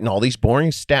here spitting all these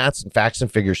boring stats and facts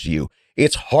and figures to you.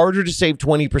 It's harder to save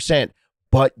 20%,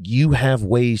 but you have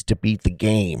ways to beat the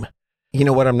game. You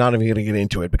know what? I'm not even going to get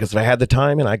into it because if I had the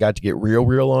time and I got to get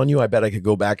real on you, I bet I could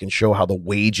go back and show how the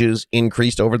wages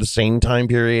increased over the same time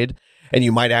period. And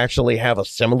you might actually have a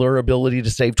similar ability to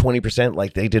save 20%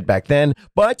 like they did back then.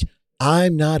 But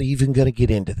I'm not even going to get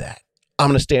into that. I'm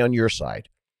going to stay on your side.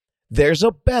 There's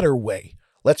a better way.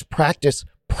 Let's practice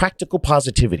practical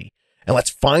positivity, and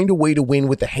let's find a way to win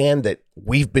with the hand that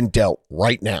we've been dealt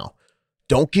right now.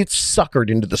 Don't get suckered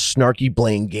into the snarky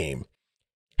blame game.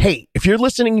 Hey, if you're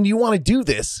listening and you want to do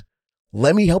this,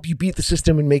 let me help you beat the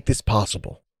system and make this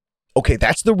possible. Okay,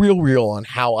 that's the real on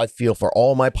how I feel for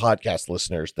all my podcast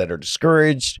listeners that are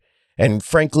discouraged. And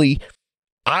frankly,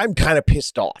 I'm kind of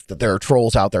pissed off that there are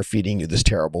trolls out there feeding you this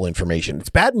terrible information.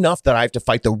 It's bad enough that I have to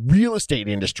fight the real estate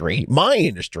industry, my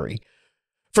industry,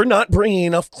 for not bringing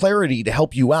enough clarity to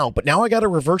help you out. But now I got to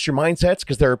reverse your mindsets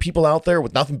because there are people out there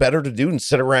with nothing better to do than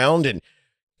sit around and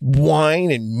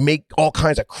whine and make all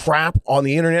kinds of crap on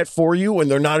the internet for you, and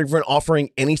they're not even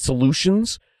offering any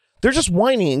solutions. They're just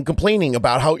whining and complaining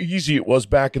about how easy it was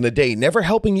back in the day, never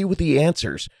helping you with the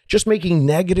answers, just making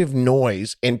negative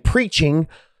noise and preaching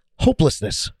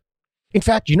hopelessness. In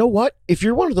fact, you know what? If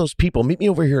you're one of those people, meet me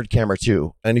over here at camera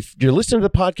 2. And if you're listening to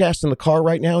the podcast in the car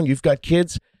right now and you've got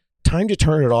kids, time to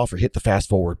turn it off or hit the fast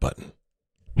forward button.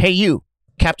 Hey, you,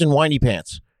 Captain Whiny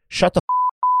Pants, shut the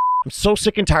I'm so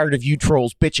sick and tired of you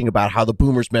trolls bitching about how the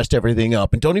boomers messed everything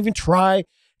up. And don't even try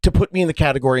to put me in the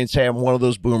category and say I'm one of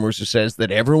those boomers who says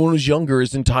that everyone who's younger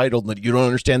is entitled and that you don't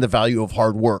understand the value of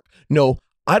hard work. No,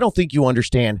 I don't think you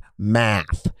understand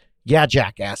math. Yeah,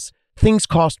 jackass. Things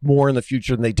cost more in the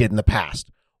future than they did in the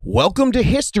past. Welcome to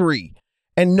history.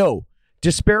 And no,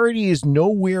 disparity is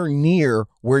nowhere near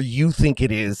where you think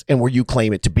it is and where you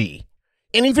claim it to be.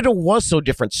 And even if it was so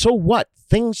different, so what?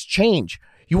 Things change.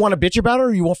 You want to bitch about it,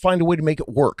 or you want to find a way to make it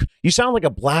work? You sound like a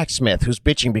blacksmith who's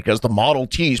bitching because the Model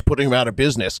T is putting him out of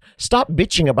business. Stop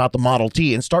bitching about the Model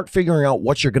T and start figuring out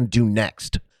what you're going to do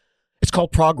next. It's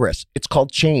called progress. It's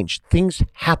called change. Things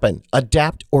happen.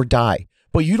 Adapt or die.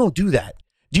 But you don't do that.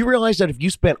 Do you realize that if you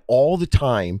spent all the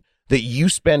time that you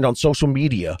spend on social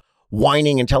media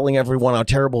whining and telling everyone how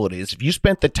terrible it is, if you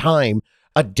spent the time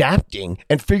adapting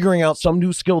and figuring out some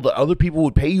new skill that other people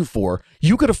would pay you for,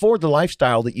 you could afford the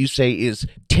lifestyle that you say is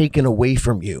taken away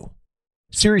from you.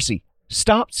 Seriously,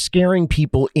 stop scaring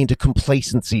people into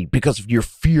complacency because of your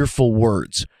fearful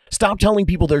words. Stop telling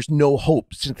people there's no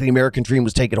hope since the American dream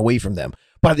was taken away from them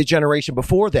by the generation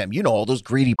before them. You know, all those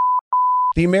greedy.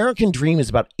 The American dream is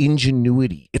about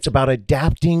ingenuity. It's about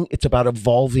adapting. It's about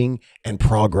evolving and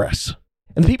progress.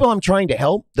 And the people I'm trying to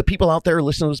help, the people out there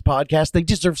listening to this podcast, they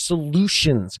deserve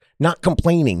solutions, not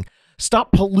complaining.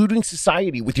 Stop polluting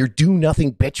society with your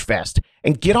do-nothing bitch fest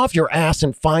and get off your ass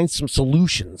and find some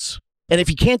solutions. And if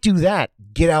you can't do that,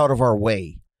 get out of our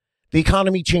way. The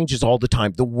economy changes all the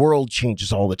time. The world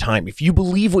changes all the time. If you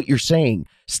believe what you're saying,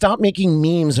 stop making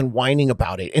memes and whining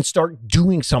about it and start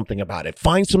doing something about it.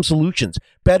 Find some solutions.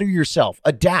 Better yourself.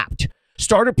 Adapt.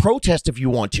 Start a protest if you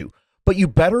want to. But you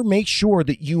better make sure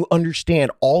that you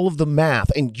understand all of the math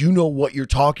and you know what you're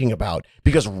talking about,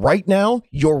 because right now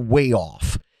you're way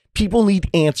off. People need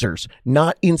answers,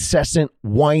 not incessant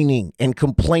whining and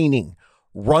complaining.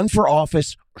 Run for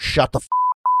office or shut the f***.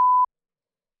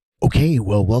 Okay,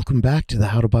 well, welcome back to the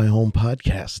How to Buy a Home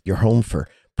podcast, your home for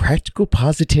practical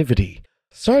positivity.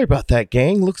 Sorry about that,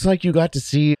 gang. Looks like you got to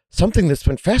see something that's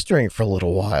been festering for a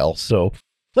little while, so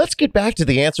let's get back to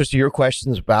the answers to your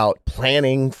questions about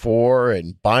planning for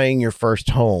and buying your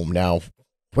first home. Now,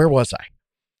 where was I?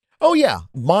 Oh, yeah,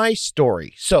 my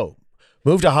story. So,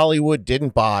 moved to Hollywood,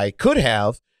 didn't buy, could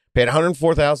have, paid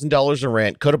 $104,000 in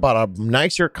rent, could have bought a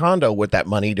nicer condo with that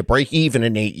money to break even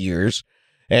in 8 years,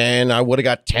 and I would have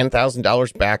got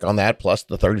 $10,000 back on that, plus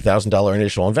the $30,000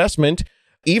 initial investment,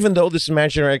 even though this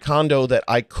imaginary condo that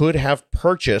I could have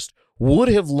purchased would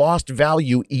have lost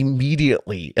value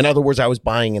immediately. In other words, I was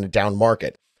buying in a down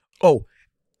market. Oh,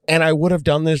 and I would have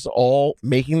done this all,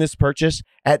 making this purchase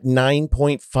at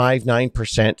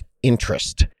 9.59%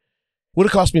 interest. Would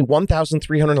have cost me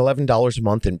 $1,311 a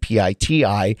month in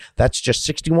PITI. That's just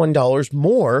 $61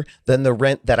 more than the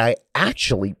rent that I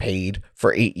actually paid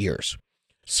for 8 years.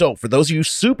 So for those of you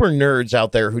super nerds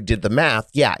out there who did the math,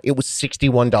 yeah, it was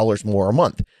 $61 more a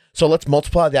month. So let's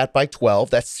multiply that by 12.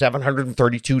 That's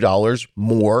 $732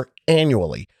 more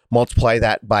annually. Multiply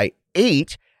that by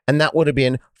 8, and that would have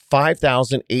been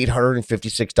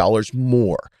 $5,856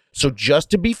 more. So just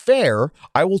to be fair,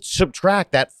 I will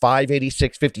subtract that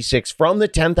 $586.56 from the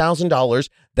 $10,000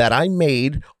 that I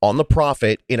made on the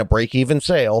profit in a break-even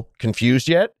sale. Confused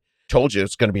yet? Told you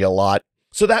it's going to be a lot.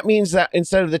 So that means that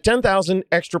instead of the $10,000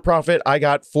 extra profit, I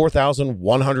got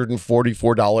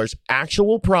 $4,144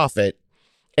 actual profit.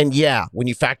 And yeah, when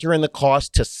you factor in the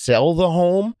cost to sell the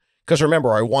home, because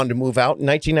remember, I wanted to move out in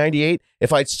 1998.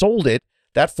 If I'd sold it,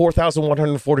 that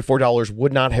 $4,144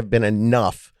 would not have been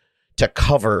enough to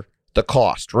cover the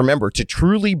cost. Remember, to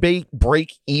truly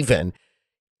break even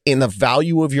in the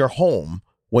value of your home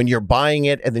when you're buying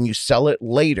it and then you sell it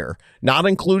later, not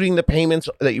including the payments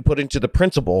that you put into the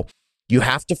principal, you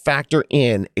have to factor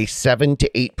in a 7 to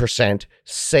 8%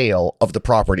 sale of the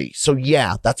property. So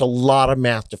yeah, that's a lot of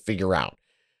math to figure out.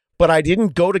 But I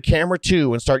didn't go to camera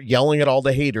 2 and start yelling at all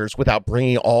the haters without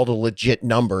bringing all the legit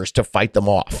numbers to fight them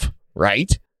off,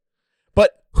 right?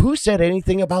 But who said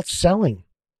anything about selling?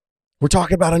 We're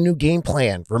talking about a new game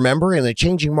plan. Remember, in the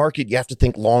changing market, you have to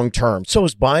think long term. So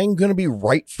is buying going to be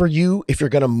right for you if you're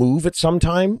going to move at some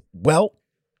time? Well,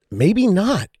 maybe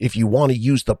not if you want to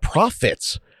use the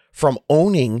profits from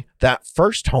owning that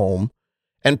first home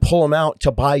and pull them out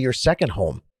to buy your second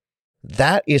home.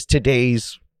 That is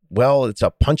today's, well, it's a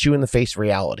punch you in the face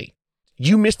reality.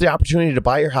 You missed the opportunity to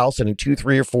buy your house and in 2,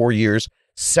 3, or 4 years,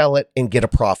 sell it and get a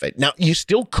profit. Now, you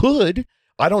still could.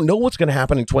 I don't know what's going to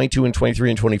happen in 22 and 23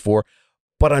 and 24,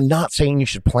 but I'm not saying you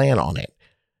should plan on it.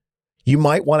 You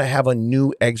might want to have a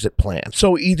new exit plan.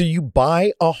 So either you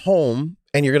buy a home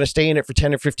and you're going to stay in it for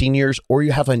 10 or 15 years, or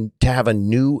you have to have a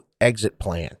new exit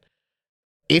plan.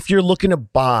 If you're looking to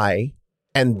buy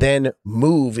and then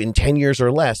move in 10 years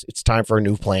or less, it's time for a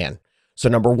new plan. So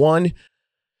number one,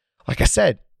 like I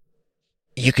said,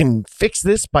 you can fix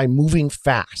this by moving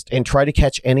fast and try to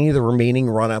catch any of the remaining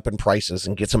run up in prices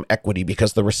and get some equity,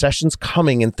 because the recession's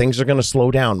coming and things are going to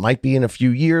slow down. Might be in a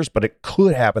few years, but it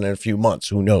could happen in a few months.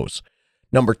 Who knows?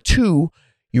 Number two,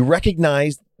 you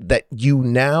recognize that you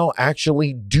now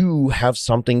actually do have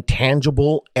something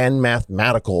tangible and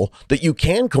mathematical that you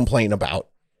can complain about.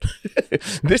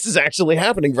 This is actually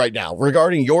happening right now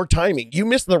regarding your timing. You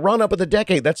missed the run up of the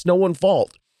decade. That's no one's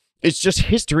fault. It's just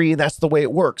history, and that's the way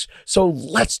it works. So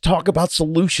let's talk about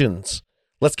solutions.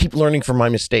 Let's keep learning from my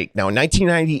mistake. Now, in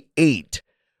 1998,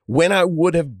 when I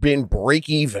would have been break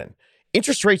even,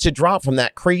 interest rates had dropped from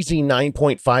that crazy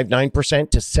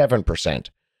 9.59% to 7%.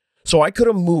 So I could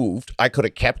have moved, I could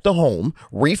have kept the home,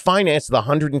 refinanced the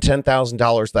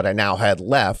 $110,000 that I now had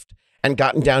left, and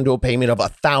gotten down to a payment of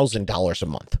 $1,000 a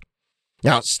month.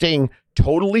 Now, staying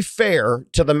totally fair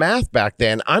to the math back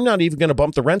then, I'm not even going to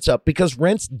bump the rents up because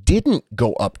rents didn't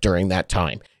go up during that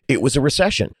time. It was a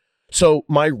recession. So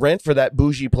my rent for that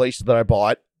bougie place that I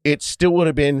bought, it still would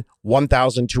have been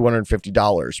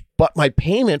 $1,250. But my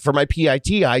payment for my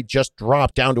PITI just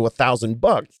dropped down to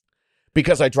 $1,000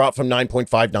 because I dropped from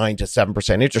 9.59 to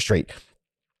 7% interest rate.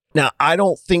 Now, I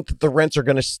don't think that the rents are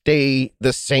going to stay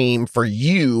the same for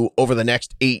you over the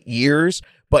next 8 years.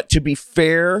 But to be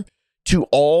fair to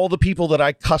all the people that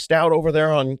I cussed out over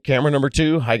there on camera number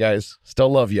 2, hi guys, still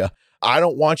love you. I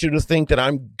don't want you to think that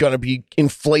I'm going to be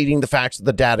inflating the facts of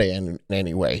the data in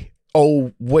any way.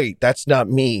 Oh, wait, that's not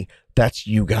me. That's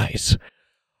you guys.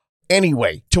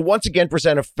 Anyway, to once again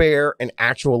present a fair and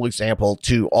actual example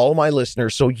to all my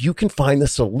listeners so you can find the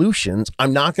solutions,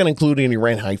 I'm not going to include any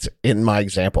rent hikes in my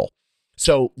example.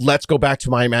 So let's go back to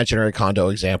my imaginary condo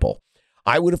example.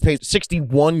 I would have paid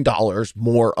 $61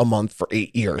 more a month for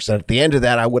 8 years. And at the end of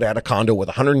that, I would have had a condo with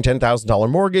a $110,000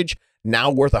 mortgage, now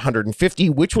worth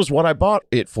 $150,000, which was what I bought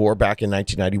it for back in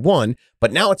 1991.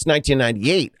 But now it's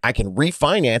 1998. I can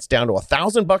refinance down to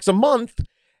 $1,000 a month,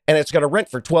 and it's going to rent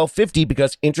for $1,250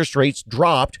 because interest rates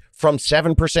dropped from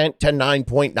 7% to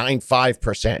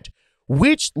 9.95%,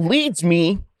 which leads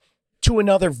me to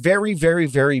another very, very,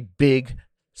 very big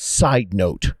side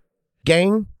note.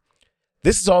 Gang,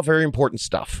 this is all very important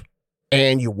stuff,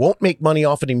 and you won't make money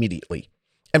off it immediately.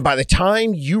 And by the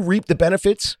time you reap the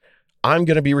benefits, I'm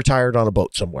going to be retired on a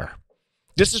boat somewhere.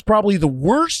 This is probably the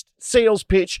worst sales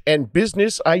pitch and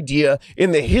business idea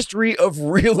in the history of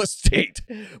real estate,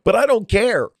 but I don't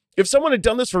care. If someone had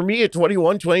done this for me at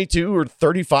 21, 22, or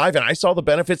 35, and I saw the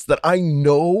benefits that I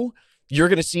know you're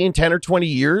going to see in 10 or 20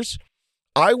 years,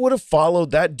 I would have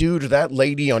followed that dude or that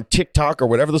lady on TikTok or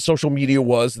whatever the social media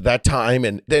was at that time.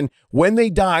 And then when they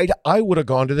died, I would have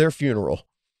gone to their funeral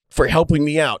for helping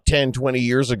me out 10, 20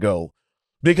 years ago,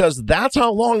 because that's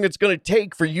how long it's going to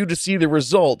take for you to see the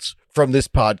results from this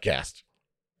podcast.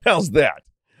 How's that?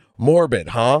 Morbid,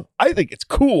 huh? I think it's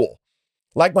cool.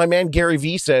 Like my man Gary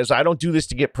Vee says, I don't do this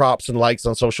to get props and likes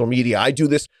on social media. I do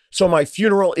this so my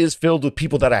funeral is filled with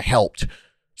people that I helped.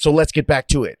 So let's get back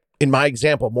to it. In my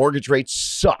example, mortgage rates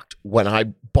sucked when I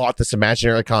bought this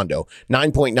imaginary condo,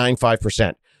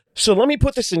 9.95%. So let me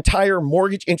put this entire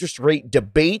mortgage interest rate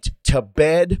debate to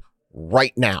bed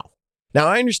right now. Now,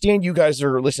 I understand you guys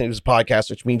are listening to this podcast,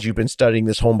 which means you've been studying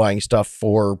this home buying stuff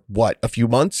for what, a few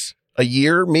months, a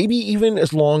year, maybe even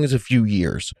as long as a few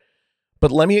years.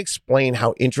 But let me explain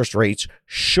how interest rates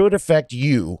should affect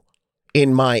you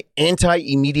in my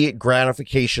anti-immediate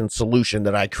gratification solution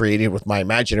that I created with my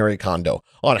imaginary condo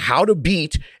on how to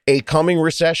beat a coming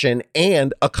recession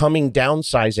and a coming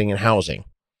downsizing in housing.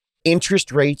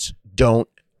 Interest rates don't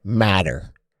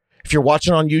matter. If you're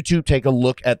watching on YouTube, take a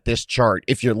look at this chart.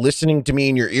 If you're listening to me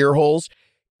in your ear holes,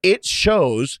 it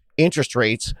shows interest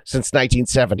rates since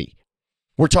 1970.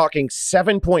 We're talking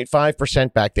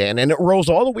 7.5% back then, and it rolls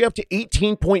all the way up to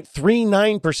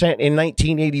 18.39% in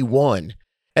 1981.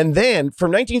 And then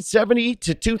from 1970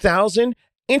 to 2000,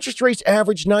 interest rates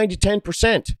averaged 9 to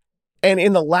 10%. And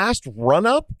in the last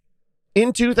run-up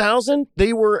in 2000,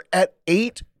 they were at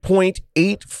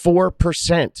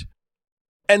 8.84%.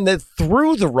 And then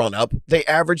through the run-up, they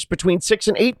averaged between 6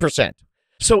 and 8%.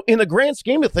 So in the grand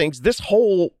scheme of things, this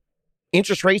whole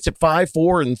interest rates at 5,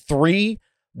 4, and 3,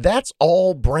 that's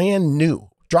all brand new.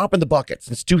 Drop in the bucket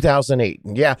since 2008.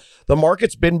 And yeah, the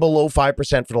market's been below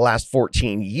 5% for the last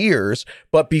 14 years.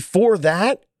 But before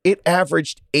that, it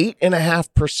averaged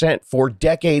 8.5% for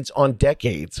decades on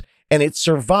decades. And it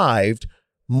survived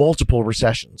multiple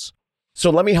recessions. So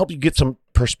let me help you get some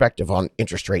perspective on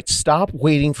interest rates. Stop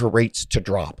waiting for rates to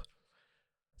drop.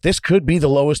 This could be the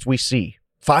lowest we see.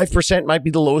 5% might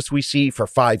be the lowest we see for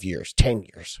 5 years, 10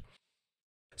 years.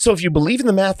 So if you believe in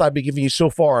the math I've been giving you so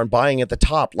far on buying at the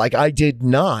top, like I did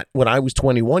not when I was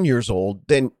 21 years old,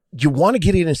 then you want to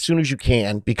get in as soon as you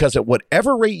can, because at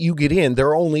whatever rate you get in, there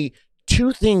are only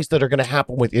two things that are going to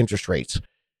happen with interest rates.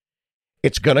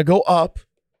 It's going to go up,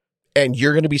 and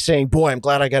you're going to be saying, boy, I'm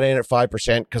glad I got in at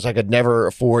 5% because I could never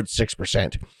afford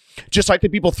 6%. Just like the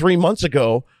people 3 months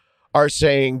ago are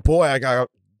saying, boy,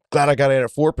 glad I got in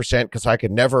at 4% because I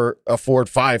could never afford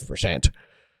 5%.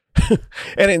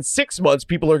 And in 6 months,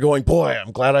 people are going, boy,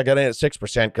 I'm glad I got in at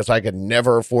 6% because I could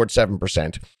never afford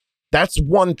 7%. That's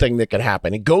one thing that could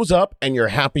happen. It goes up and you're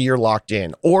happy you're locked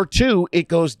in. Or two, it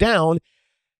goes down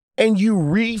and you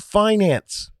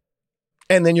refinance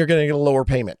and then you're going to get a lower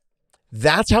payment.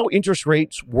 That's how interest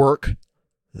rates work.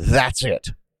 That's it.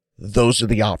 Those are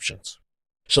the options.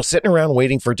 So sitting around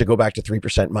waiting for it to go back to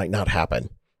 3% might not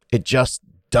happen. It just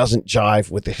doesn't jive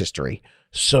with the history.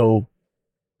 So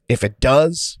if it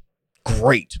does,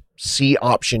 great. See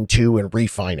option 2 and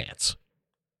refinance.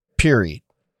 Period.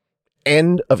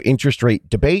 End of interest rate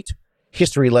debate.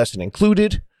 History lesson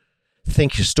included.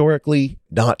 Think historically,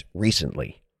 not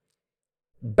recently.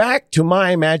 Back to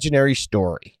my imaginary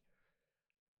story.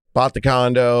 Bought the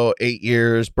condo, 8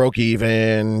 years, broke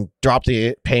even, dropped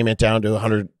the payment down to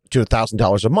 $100 to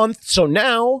 $1,000 a month. So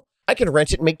now I can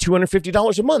rent it and make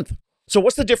 $250 a month. So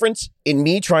what's the difference in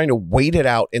me trying to wait it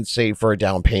out and save for a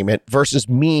down payment versus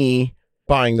me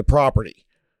buying the property?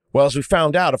 Well, as we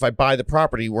found out, if I buy the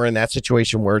property, we're in that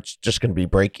situation where it's just going to be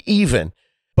break even.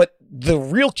 But the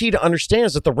real key to understand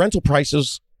is that the rental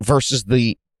prices versus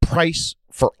the price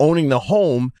for owning the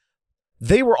home,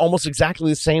 they were almost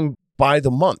exactly the same by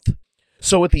the month.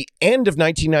 So at the end of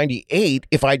 1998,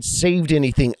 if I'd saved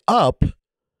anything up,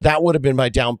 that would have been my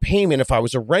down payment if I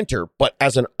was a renter. But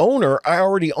as an owner, I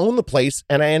already own the place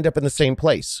and I end up in the same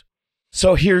place.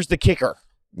 So here's the kicker.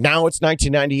 Now it's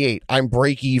 1998. I'm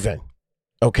break even.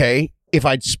 Okay. If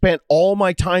I'd spent all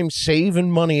my time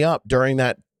saving money up during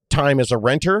that time as a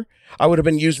renter, I would have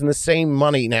been using the same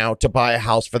money now to buy a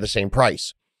house for the same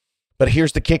price. But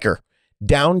here's the kicker.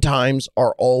 Down times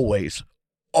are always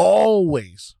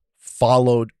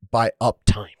followed by up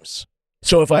times.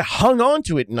 So if I hung on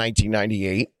to it in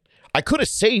 1998, I could have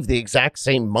saved the exact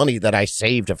same money that I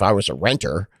saved if I was a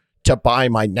renter to buy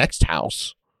my next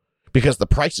house because the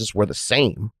prices were the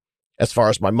same as far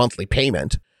as my monthly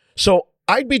payment. So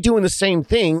I'd be doing the same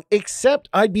thing, except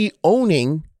I'd be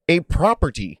owning a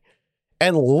property.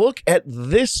 And look at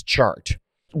this chart.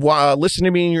 While listening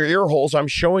to me in your ear holes, I'm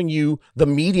showing you the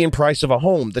median price of a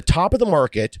home. The top of the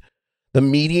market, the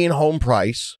median home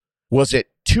price was at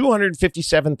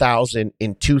 $257,000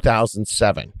 in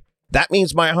 2007. That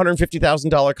means my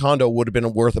 $150,000 condo would have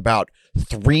been worth about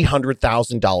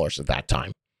 $300,000 at that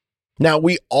time. Now,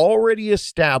 we already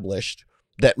established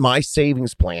that my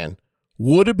savings plan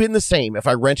would have been the same if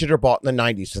I rented or bought in the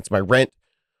 90s, since my rent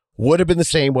would have been the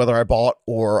same whether I bought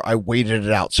or I waited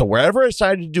it out. So wherever I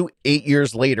decided to do 8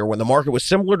 years later, when the market was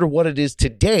similar to what it is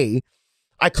today,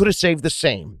 I could have saved the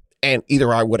same. And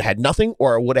either I would have had nothing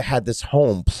or I would have had this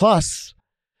home. Plus,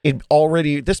 it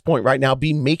already at this point right now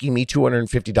be making me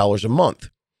 $250 a month.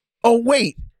 Oh,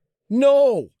 wait,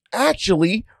 no,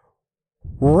 actually,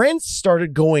 rents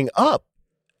started going up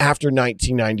after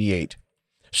 1998.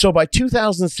 So by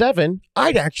 2007,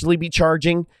 I'd actually be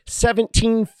charging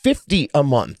 $1,750 a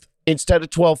month instead of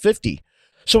 $1,250.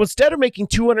 So instead of making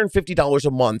 $250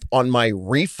 a month on my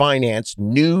refinanced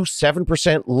new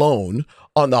 7% loan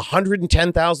on the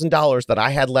 $110,000 that I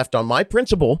had left on my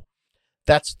principal,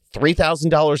 that's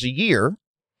 $3,000 a year.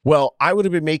 Well, I would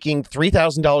have been making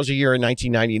 $3,000 a year in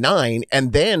 1999.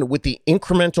 And then with the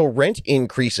incremental rent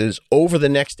increases over the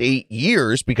next 8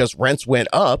 years, because rents went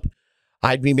up,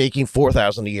 I'd be making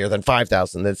 $4,000 a year, then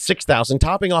 $5,000, then $6,000,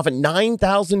 topping off at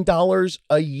 $9,000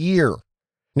 a year.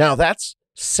 Now that's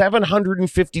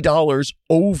 $750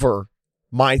 over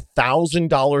my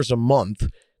 $1,000 a month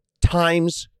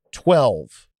times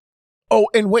 12. Oh,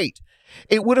 and wait,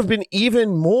 it would have been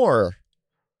even more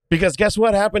because guess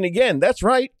what happened again? That's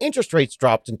right. Interest rates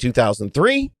dropped in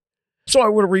 2003. So I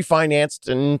would have refinanced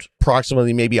and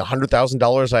approximately maybe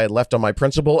 $100,000 I had left on my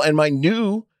principal, and my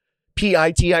new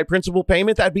PITI principal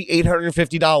payment, that'd be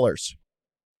 $850.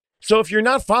 So if you're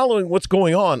not following what's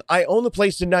going on, I own the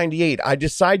place in 98. I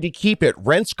decide to keep it.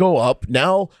 Rents go up.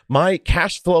 Now my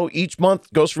cash flow each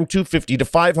month goes from $250 to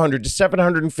 $500 to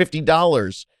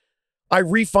 $750. I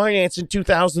refinance in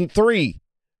 2003.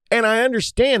 And I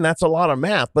understand that's a lot of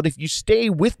math, but if you stay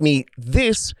with me,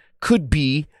 this could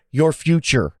be your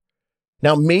future.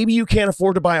 Now, maybe you can't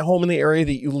afford to buy a home in the area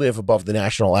that you live above the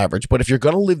national average, but if you're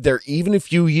going to live there even a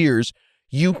few years,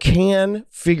 you can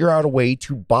figure out a way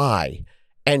to buy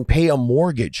and pay a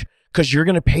mortgage because you're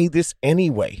going to pay this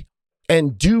anyway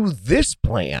and do this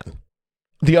plan.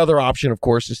 The other option, of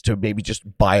course, is to maybe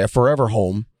just buy a forever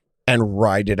home and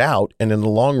ride it out. And in the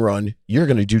long run, you're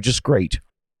going to do just great.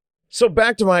 So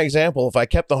back to my example, if I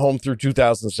kept the home through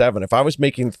 2007, if I was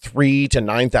making $3,000 to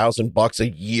 $9,000 a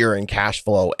year in cash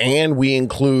flow, and we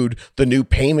include the new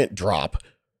payment drop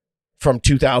from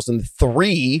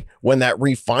 2003 when that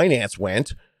refinance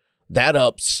went, that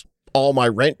ups all my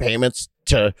rent payments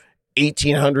to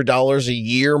 $1,800 a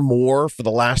year more for the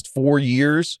last 4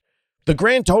 years. The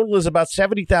grand total is about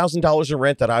 $70,000 in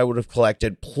rent that I would have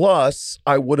collected. Plus,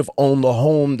 I would have owned the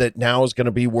home that now is going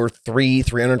to be worth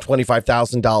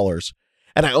 $325,000.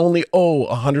 And I only owe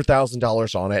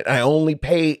 $100,000 on it. I only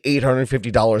pay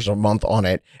 $850 a month on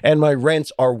it. And my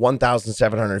rents are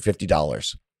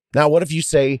 $1,750. Now, what if you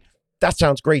say, that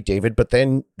sounds great, David, but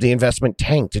then the investment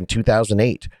tanked in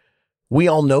 2008. We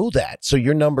all know that. So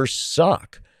your numbers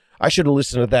suck. I should have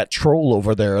listened to that troll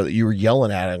over there that you were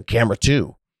yelling at on camera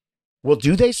too. Well,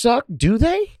 do they suck? Do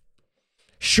they?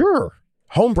 Sure.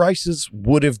 Home prices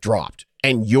would have dropped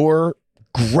and your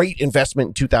great investment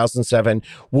in 2007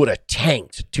 would have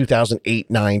tanked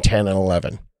 2008, 9, 10, and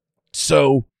 11.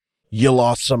 So you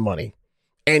lost some money.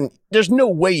 And there's no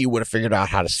way you would have figured out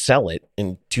how to sell it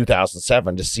in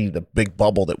 2007 to see the big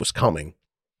bubble that was coming.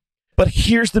 But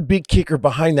here's the big kicker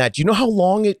behind that. Do you know how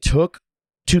long it took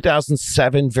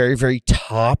 2007, very, very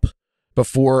top,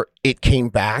 before it came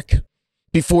back?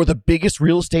 Before the biggest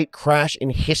real estate crash in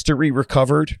history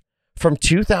recovered? From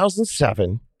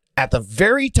 2007, at the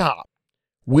very top,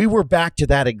 we were back to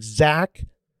that exact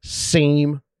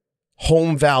same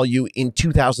home value in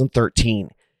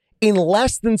 2013 in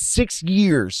less than 6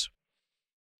 years.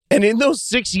 And in those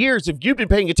 6 years, if you've been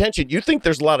paying attention, you think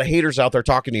there's a lot of haters out there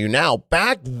talking to you now.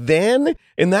 Back then,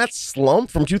 in that slump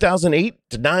from 2008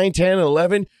 to 9, 10, and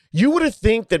 11, you would have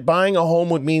think that buying a home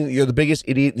would mean that you're the biggest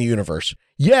idiot in the universe.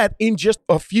 Yet, in just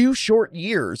a few short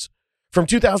years, from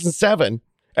 2007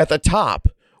 at the top,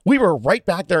 we were right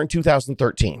back there in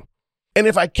 2013. And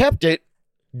if I kept it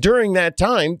during that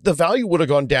time, the value would have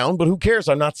gone down, but who cares?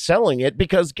 I'm not selling it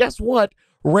because guess what?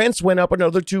 Rents went up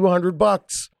another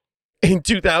 $200 in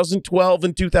 2012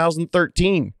 and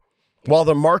 2013 while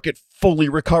the market fully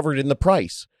recovered in the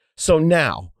price. So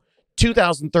now,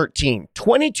 2013,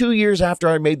 22 years after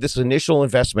I made this initial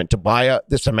investment to buy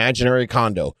this imaginary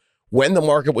condo, when the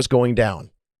market was going down,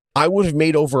 I would have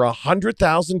made over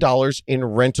 $100,000 in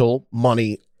rental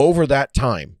money over that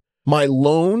time. My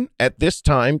loan at this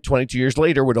time, 22 years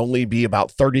later, would only be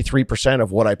about 33%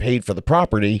 of what I paid for the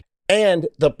property. And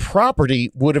the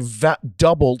property would have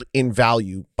doubled in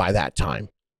value by that time.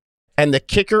 And the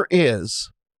kicker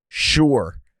is,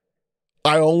 sure,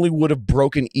 I only would have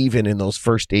broken even in those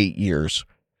first 8 years.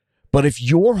 But if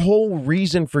your whole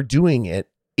reason for doing it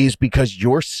is because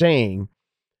you're saying,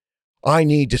 I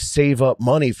need to save up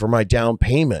money for my down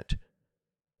payment,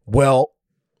 well,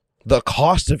 the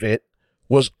cost of it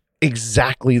was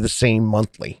exactly the same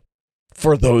monthly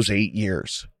for those 8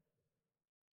 years.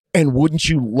 And wouldn't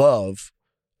you love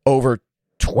over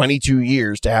 22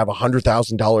 years to have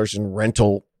 $100,000 in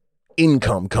rental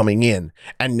income coming in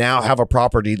and now have a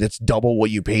property that's double what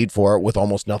you paid for it with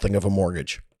almost nothing of a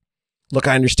mortgage? Look,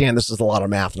 I understand this is a lot of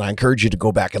math, and I encourage you to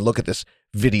go back and look at this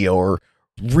video or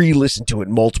re-listen to it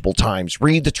multiple times.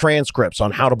 Read the transcripts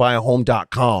on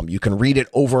howtobuyahome.com. You can read it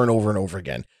over and over and over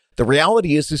again. The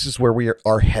reality is this is where we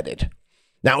are headed.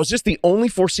 Now, is this the only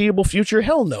foreseeable future?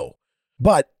 Hell no.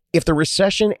 But if the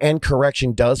recession and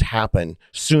correction does happen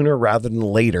sooner rather than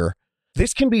later,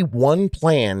 this can be one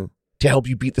plan to help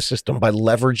you beat the system by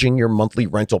leveraging your monthly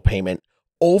rental payment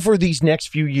over these next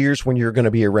few years when you're going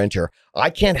to be a renter. I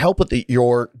can't help it that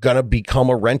you're going to become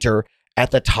a renter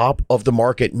at the top of the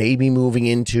market, maybe moving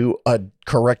into a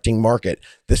correcting market.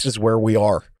 This is where we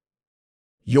are.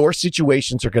 Your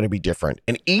situations are going to be different.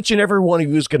 And each and every one of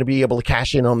you is going to be able to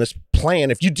cash in on this plan.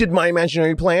 If you did my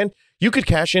imaginary plan, you could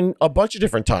cash in a bunch of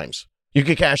different times. You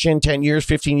could cash in 10 years,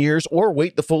 15 years, or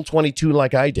wait the full 22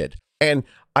 like I did. And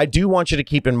I do want you to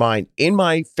keep in mind, in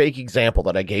my fake example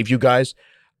that I gave you guys,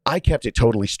 I kept it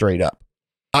totally straight up.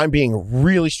 I'm being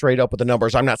really straight up with the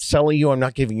numbers. I'm not selling you. I'm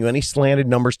not giving you any slanted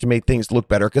numbers to make things look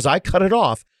better because I cut it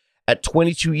off at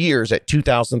 22 years at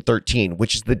 2013,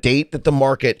 which is the date that the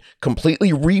market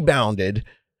completely rebounded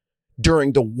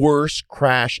during the worst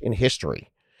crash in history.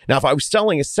 Now, if I was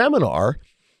selling a seminar,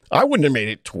 I wouldn't have made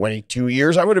it 22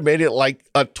 years. I would have made it like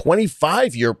a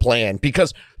 25-year plan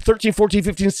because 13, 14,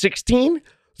 15, 16,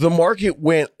 the market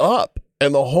went up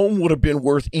and the home would have been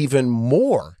worth even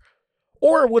more.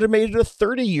 Or it would have made it a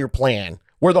 30-year plan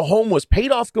where the home was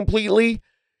paid off completely.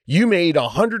 You made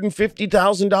 $150,000,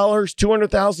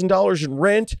 $200,000 in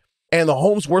rent, and the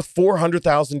home's worth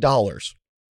 $400,000.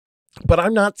 But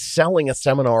I'm not selling a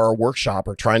seminar or workshop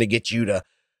or trying to get you to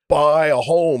buy a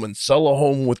home and sell a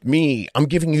home with me. I'm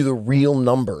giving you the real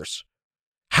numbers,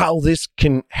 how this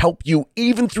can help you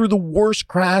even through the worst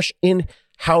crash in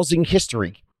housing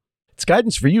history. It's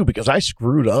guidance for you because I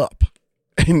screwed up.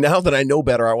 And now that I know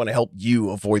better, I want to help you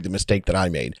avoid the mistake that I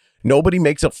made. Nobody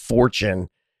makes a fortune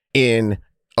in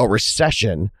a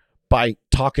recession by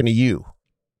talking to you.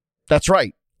 That's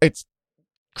right. It's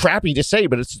crappy to say,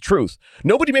 but it's the truth.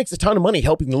 Nobody makes a ton of money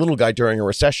helping the little guy during a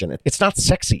recession. It's not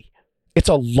sexy. It's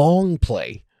a long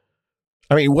play.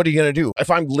 I mean, what are you going to do?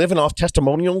 If I'm living off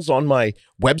testimonials on my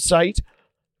website,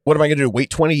 what am I going to do? Wait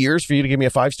 20 years for you to give me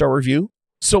a 5-star review?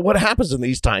 So what happens in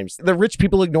these times? The rich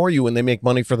people ignore you when they make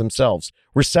money for themselves.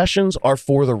 Recessions are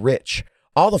for the rich.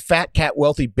 All the fat cat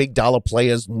wealthy big dollar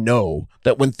players know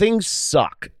that when things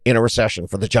suck in a recession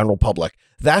for the general public,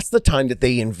 that's the time that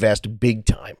they invest big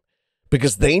time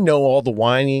because they know all the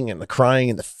whining and the crying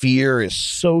and the fear is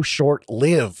so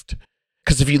short-lived.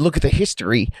 Because if you look at the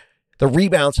history, the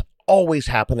rebounds always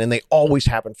happen and they always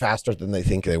happen faster than they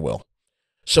think they will.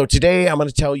 So today I'm going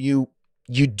to tell you,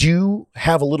 you do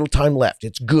have a little time left.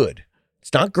 It's good.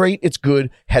 It's not great. It's good,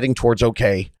 heading towards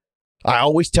okay. I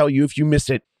always tell you, if you miss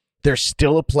it, there's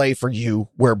still a play for you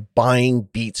where buying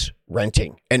beats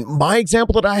renting. And my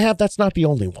example that I have, that's not the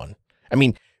only one. I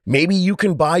mean, maybe you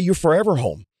can buy your forever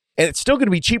home and it's still going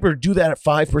to be cheaper to do that at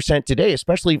 5% today,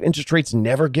 especially if interest rates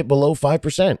never get below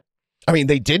 5%. I mean,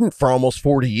 they didn't for almost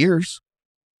 40 years.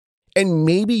 And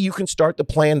maybe you can start the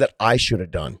plan that I should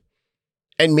have done.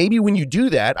 And maybe when you do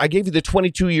that, I gave you the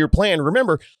 22-year plan.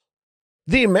 Remember,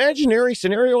 the imaginary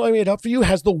scenario I made up for you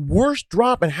has the worst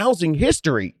drop in housing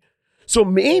history. So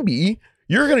maybe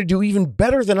you're going to do even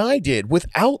better than I did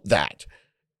without that.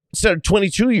 Instead of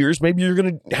 22 years, maybe you're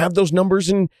going to have those numbers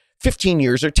in 15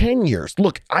 years or 10 years.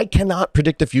 Look, I cannot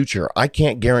predict the future. I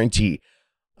can't guarantee.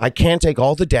 I can take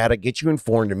all the data, get you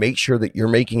informed, and make sure that you're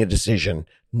making a decision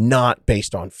not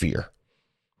based on fear.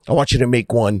 I want you to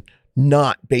make one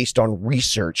not based on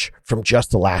research from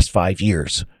just the last 5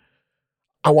 years.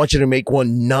 I want you to make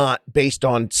one not based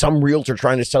on some realtor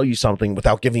trying to sell you something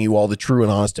without giving you all the true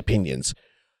and honest opinions.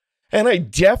 And I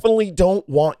definitely don't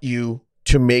want you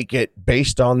to make it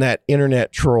based on that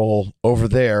internet troll over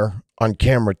there on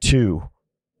camera 2,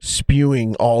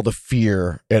 spewing all the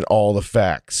fear and all the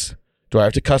facts. Do I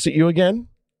have to cuss at you again?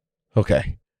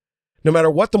 Okay. No matter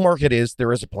what the market is,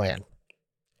 there is a plan.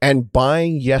 And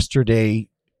buying yesterday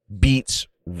beats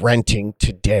renting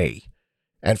today.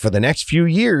 And for the next few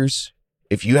years,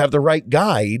 if you have the right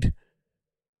guide,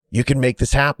 you can make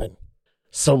this happen.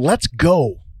 So let's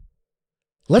go.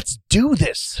 Let's do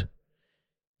this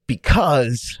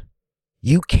because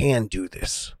you can do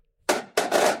this.